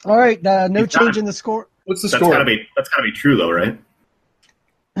 all right, no change in the score. What's the That's score? That's gotta be true though, right?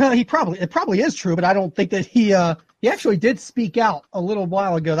 It probably is true, but I don't think that he actually did speak out a little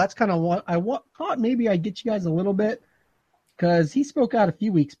while ago. That's kind of what I thought maybe I'd get you guys a little bit, because he spoke out a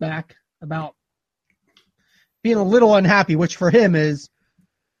few weeks back about being a little unhappy, which for him is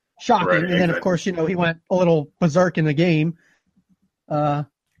shocking. Right, and then, of course, he went a little berserk in the game.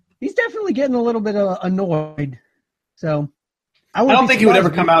 He's definitely getting a little bit annoyed. So I don't think he would ever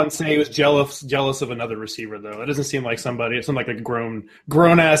come out and say he was jealous of another receiver, though. It doesn't seem like somebody. It seems like a grown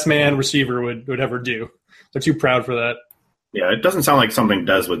ass man receiver would ever do. They're too proud for that. Yeah, it doesn't sound like something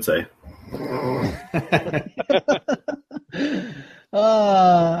Des would say.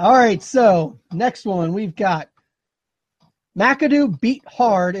 All right, so next one we've got McAdoo beat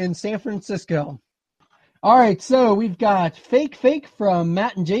hard in San Francisco. All right, so we've got fake from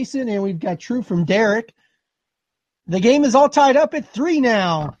Matt and Jason, and we've got true from Derek. The game is all tied up at 3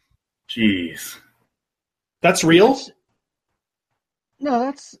 now. Jeez. That's real? No,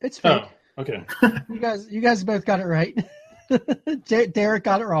 it's fake. Oh, okay. You guys both got it right. Derek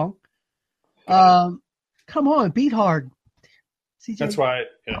got it wrong. Come on, beat hard. CJ. That's why.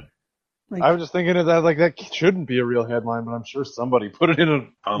 Yeah. I was just thinking of that, like, that shouldn't be a real headline, but I'm sure somebody put it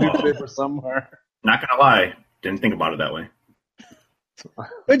in a newspaper somewhere. Not gonna lie, didn't think about it that way.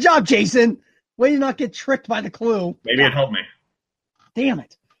 Good job, Jason. Way to not get tricked by the clue. Maybe it helped me. Damn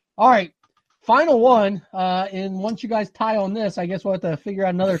it. All right. Final one. And once you guys tie on this, I guess we'll have to figure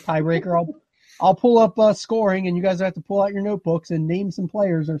out another tiebreaker. I'll pull up scoring, and you guys have to pull out your notebooks and name some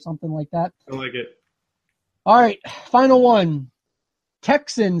players or something like that. I like it. All right. Final one.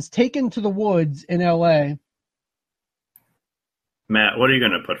 Texans taken to the woods in L.A. Matt, what are you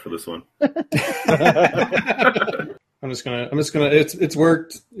gonna put for this one? I'm just gonna. It's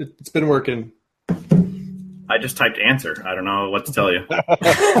worked. It's been working. I just typed answer. I don't know what to tell you.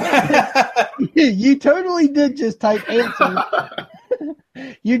 You totally did just type answer.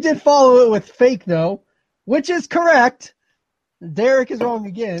 You did follow it with fake, though, which is correct. Derek is wrong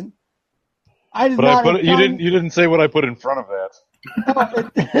again. I did not. But you didn't say what I put in front of that.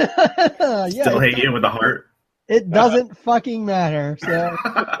 Yeah, Still hate you with a heart. It doesn't fucking matter. So,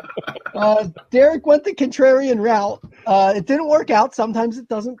 Derek went the contrarian route. It didn't work out. Sometimes it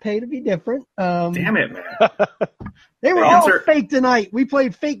doesn't pay to be different. Damn it, man. They were all fake tonight. We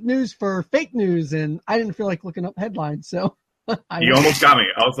played fake news for fake news, and I didn't feel like looking up headlines. So you almost got me.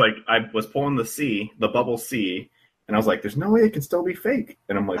 I was like, I was pulling the bubble C, and I was like, there's no way it can still be fake.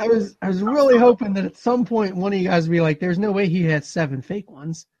 And I'm like, I was really hoping that at some point one of you guys would be like, there's no way he has 7 fake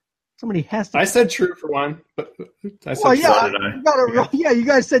ones. Somebody has to. I said true for one, but I said you got it wrong. Yeah, you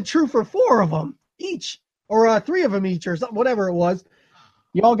guys said true for 4 of them each, or 3 of them each, or something, whatever it was.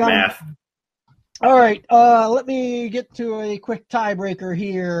 You all got them? Math. All right. Let me get to a quick tiebreaker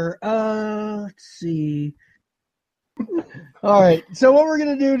here. Let's see. All right. So what we're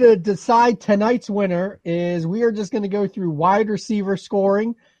going to do to decide tonight's winner is we are just going to go through wide receiver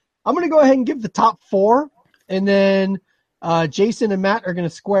scoring. I'm going to go ahead and give the top 4, and then Jason and Matt are going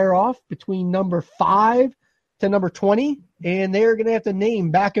to square off between number 5 to number 20, and they're going to have to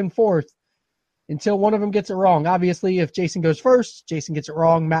name back and forth until one of them gets it wrong. Obviously, if Jason goes first, Jason gets it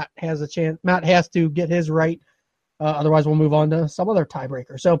wrong. Matt has a chance. Matt has to get his right. Otherwise, we'll move on to some other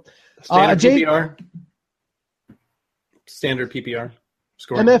tiebreaker. So, Standard PPR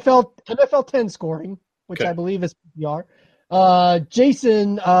scoring. NFL 10 scoring, which Okay. I believe is PPR.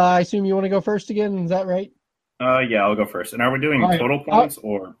 Jason, I assume you want to go first again. Is that right? Yeah, I'll go first. And are we doing All right. total points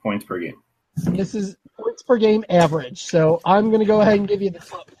or points per game? This is points per game average. So I'm going to go ahead and give you the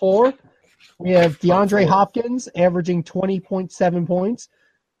top 4. We have DeAndre Hopkins averaging 20.7 points.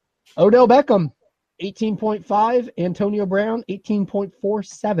 Odell Beckham, 18.5. Antonio Brown,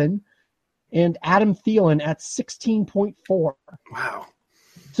 18.47. And Adam Thielen at 16.4. Wow.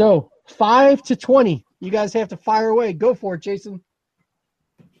 So 5 to 20. You guys have to fire away. Go for it, Jason.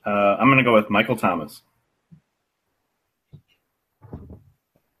 I'm going to go with Michael Thomas.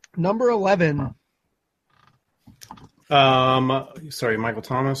 Number 11. Sorry, Michael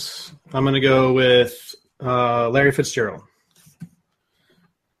Thomas. I'm going to go with Larry Fitzgerald.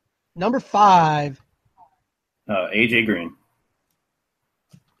 Number 5. AJ Green.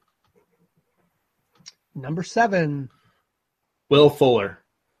 Number 7. Will Fuller.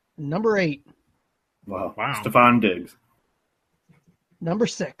 Number 8. Wow. Wow. Stephon Diggs. Number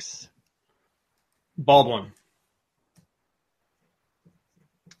 6. Baldwin.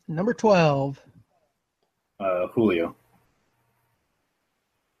 Number 12. Julio.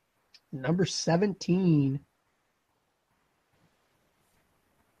 Number 17.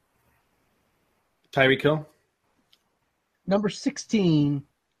 Tyreek Hill. Number 16.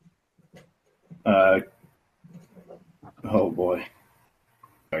 Oh, boy.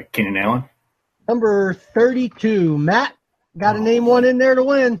 Keenan Allen. Number 32. Matt, got to name one in there to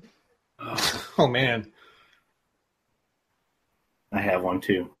win. Oh, man. I have one,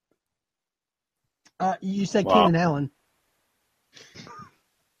 too. You said Wow. Keenan Allen.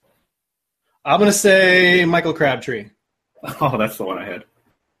 I'm going to say Michael Crabtree. Oh, that's the one I had.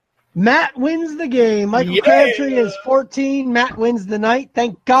 Matt wins the game. Michael Yeah. Crabtree is 14. Matt wins the night.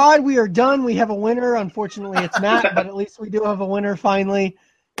 Thank God we are done. We have a winner. Unfortunately, it's Matt, but at least we do have a winner finally.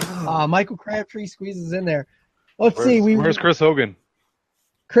 Michael Crabtree squeezes in there. Let's see. Where's Chris Hogan?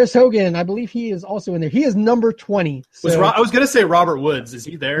 Chris Hogan, I believe he is also in there. He is number 20. So I was going to say Robert Woods. Is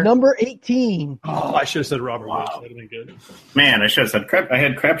he there? number 18. Oh, I should have said Robert Woods. That would have been good. Man, I should have said I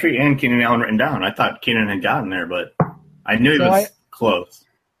had Crabtree and Keenan Allen written down. I thought Keenan had gotten there, but I knew he was close.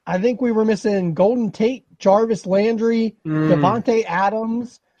 I think we were missing Golden Tate, Jarvis Landry, Devontae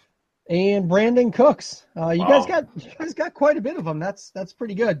Adams, and Brandon Cooks. You guys got quite a bit of them. That's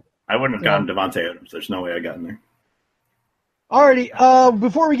pretty good. I wouldn't have gotten Devontae Adams. There's no way I got in there. Alrighty.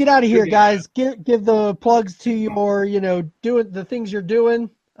 Before we get out of here, guys, give the plugs to your, doing the things you're doing.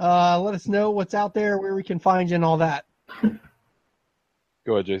 Let us know what's out there, where we can find you, and all that.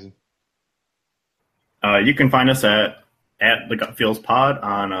 Go ahead, Jason. You can find us at the Gut Feels Pod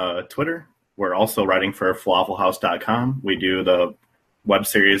on Twitter. We're also writing for falafelhouse.com. We do the web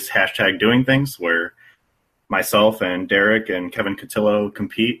series #Doing Things, where myself and Derek and Kevin Cotillo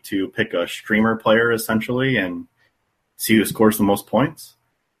compete to pick a streamer player, essentially, and see who scores the most points.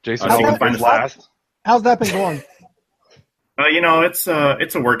 Jason, you can find us last. How's that been going? It's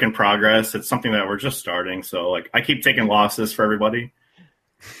a work in progress. It's something that we're just starting. So, I keep taking losses for everybody.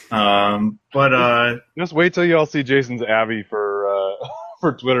 But just wait till y'all see Jason's Abby for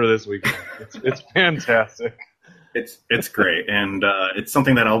Twitter this weekend. It's fantastic. It's great, and it's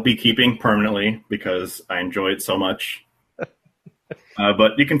something that I'll be keeping permanently because I enjoy it so much.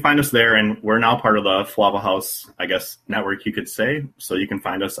 But you can find us there, and we're now part of the Falafel House, I guess, network, you could say. So you can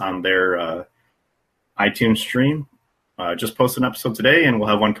find us on their iTunes stream. Just posted an episode today, and we'll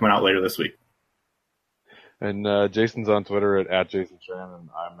have one coming out later this week. And Jason's on Twitter at Jason Tran, and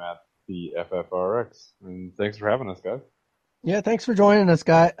I'm at the FFRX. And thanks for having us, guys. Yeah, thanks for joining us,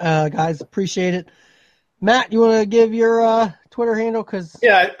 guys. Appreciate it. Matt, you want to give your Twitter handle?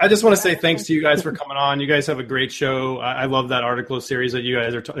 Yeah, I just want to say thanks to you guys for coming on. You guys have a great show. I love that article series that you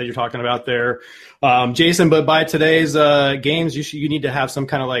guys that you're talking about there, Jason. But by today's games, you need to have some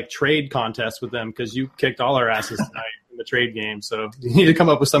kind of trade contest with them because you kicked all our asses tonight. the trade game. So you need to come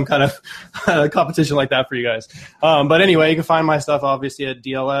up with some kind of competition like that for you guys. But anyway, you can find my stuff obviously at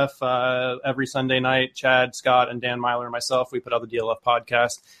DLF every Sunday night. Chad, Scott, and Dan Myler and myself, we put out the DLF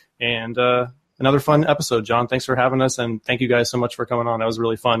podcast. And another fun episode, John. Thanks for having us, and thank you guys so much for coming on. That was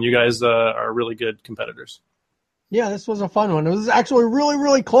really fun. You guys are really good competitors. Yeah, this was a fun one. It was actually really,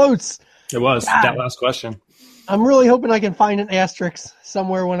 really close. It was. God. That last question. I'm really hoping I can find an asterisk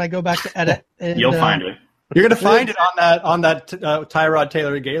somewhere when I go back to edit. And, You'll find it. You're going to find it on that Tyrod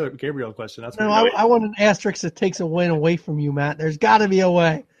Taylor Gabriel question. That's I want an asterisk that takes a win away from you, Matt. There's got to be a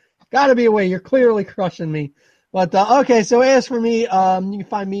way. Got to be a way. You're clearly crushing me. But, okay, so as for me, you can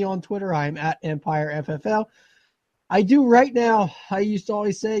find me on Twitter. I'm at EmpireFFL. I do right now. I used to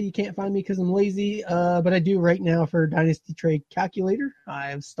always say you can't find me because I'm lazy, but I do right now for Dynasty Trade Calculator.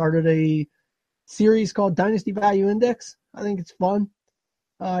 I've started a series called Dynasty Value Index. I think it's fun.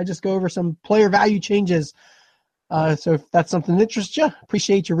 I just go over some player value changes. So if that's something that interests you,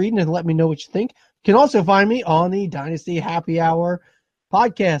 appreciate you reading and let me know what you think. You can also find me on the Dynasty Happy Hour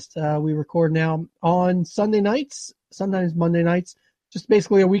podcast. We record now on Sunday nights, sometimes Monday nights, just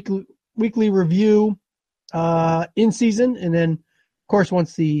basically a weekly review in season. And then, of course,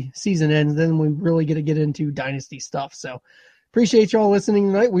 once the season ends, then we really get to get into Dynasty stuff. So appreciate y'all listening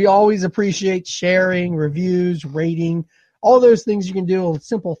tonight. We always appreciate sharing, reviews, rating, all those things you can do. A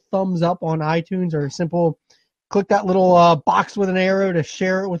simple thumbs up on iTunes or a simple click that little box with an arrow to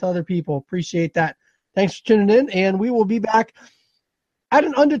share it with other people. Appreciate that. Thanks for tuning in, and we will be back at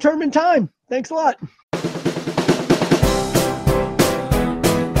an undetermined time. Thanks a lot.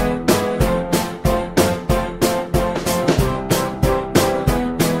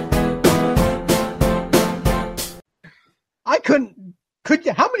 Could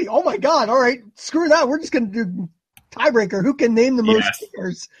you? How many? Oh my God! All right, screw that. We're just going to do tiebreaker. Who can name the most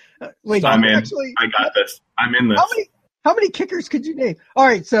kickers? Wait, I'm in. I got this. I'm in this. How many kickers could you name? All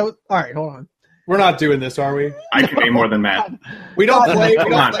right, hold on. We're not doing this, are we? I can name more than Matt. We don't play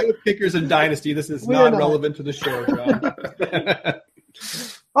with kickers in Dynasty. This is not relevant to the show, John.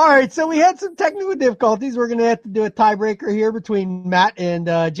 All right, so we had some technical difficulties. We're going to have to do a tiebreaker here between Matt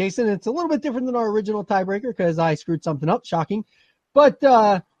and Jason. It's a little bit different than our original tiebreaker because I screwed something up. Shocking. But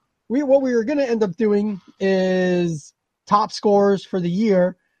what we were going to end up doing is top scores for the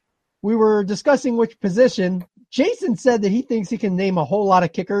year. We were discussing which position. Jason said that he thinks he can name a whole lot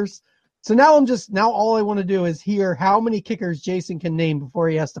of kickers. So now all I want to do is hear how many kickers Jason can name before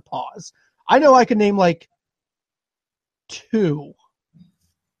he has to pause. I know I can name like 2.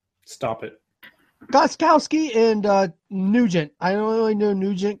 Stop it. Gostkowski and Nugent. I only know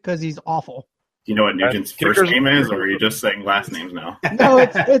Nugent because he's awful. Do you know what Nugent's first name is, or are you just saying last names now? No,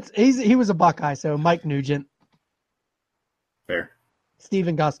 he was a Buckeye, so Mike Nugent. Fair.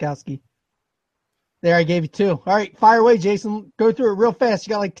 Steven Gostkowski. There, I gave you 2. All right, fire away, Jason. Go through it real fast.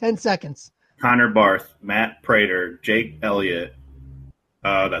 You got like 10 seconds. Connor Barth, Matt Prater, Jake Elliott.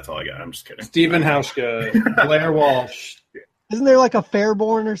 That's all I got. I'm just kidding. Steven Hauschka, Blair Walsh. Isn't there like a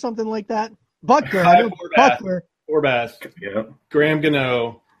Fairborn or something like that? Butler. Butler. Horvath. Yep. Graham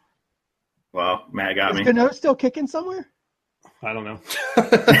Gano. Well, Matt got me. Is Gano still kicking somewhere? I don't know.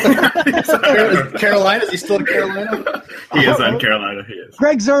 Carolina? Is he still in Carolina? He is on Carolina. He is.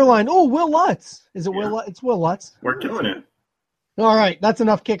 Greg Zuerlein. Oh, Will Lutz. Is it Will Lutz? It's Will Lutz. We're killing it. All right, that's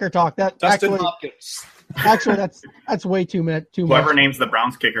enough kicker talk. Dustin Hopkins. Actually, that's way too much. Whoever names the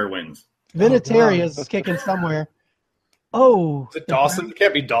Browns kicker wins. Vinatieri is kicking somewhere. Oh. Is it Dawson? It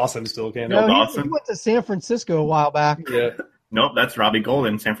can't be Dawson still, can it? No, Dawson. He went to San Francisco a while back. Yeah. Nope, that's Robbie Gould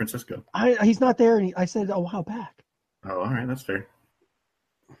in San Francisco. He's not there. I said a while back. Oh, all right, that's fair.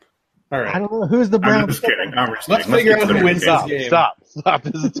 All right. I don't know who's the Browns. I'm just kidding. Let's figure out who wins this game. Stop.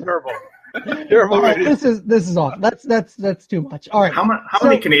 This is terrible. Terrible. All right, this is awful. That's too much. All right. How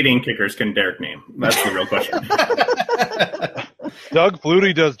many Canadian kickers can Derek name? That's the real question. Doug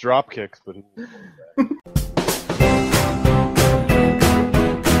Flutie does drop kicks, but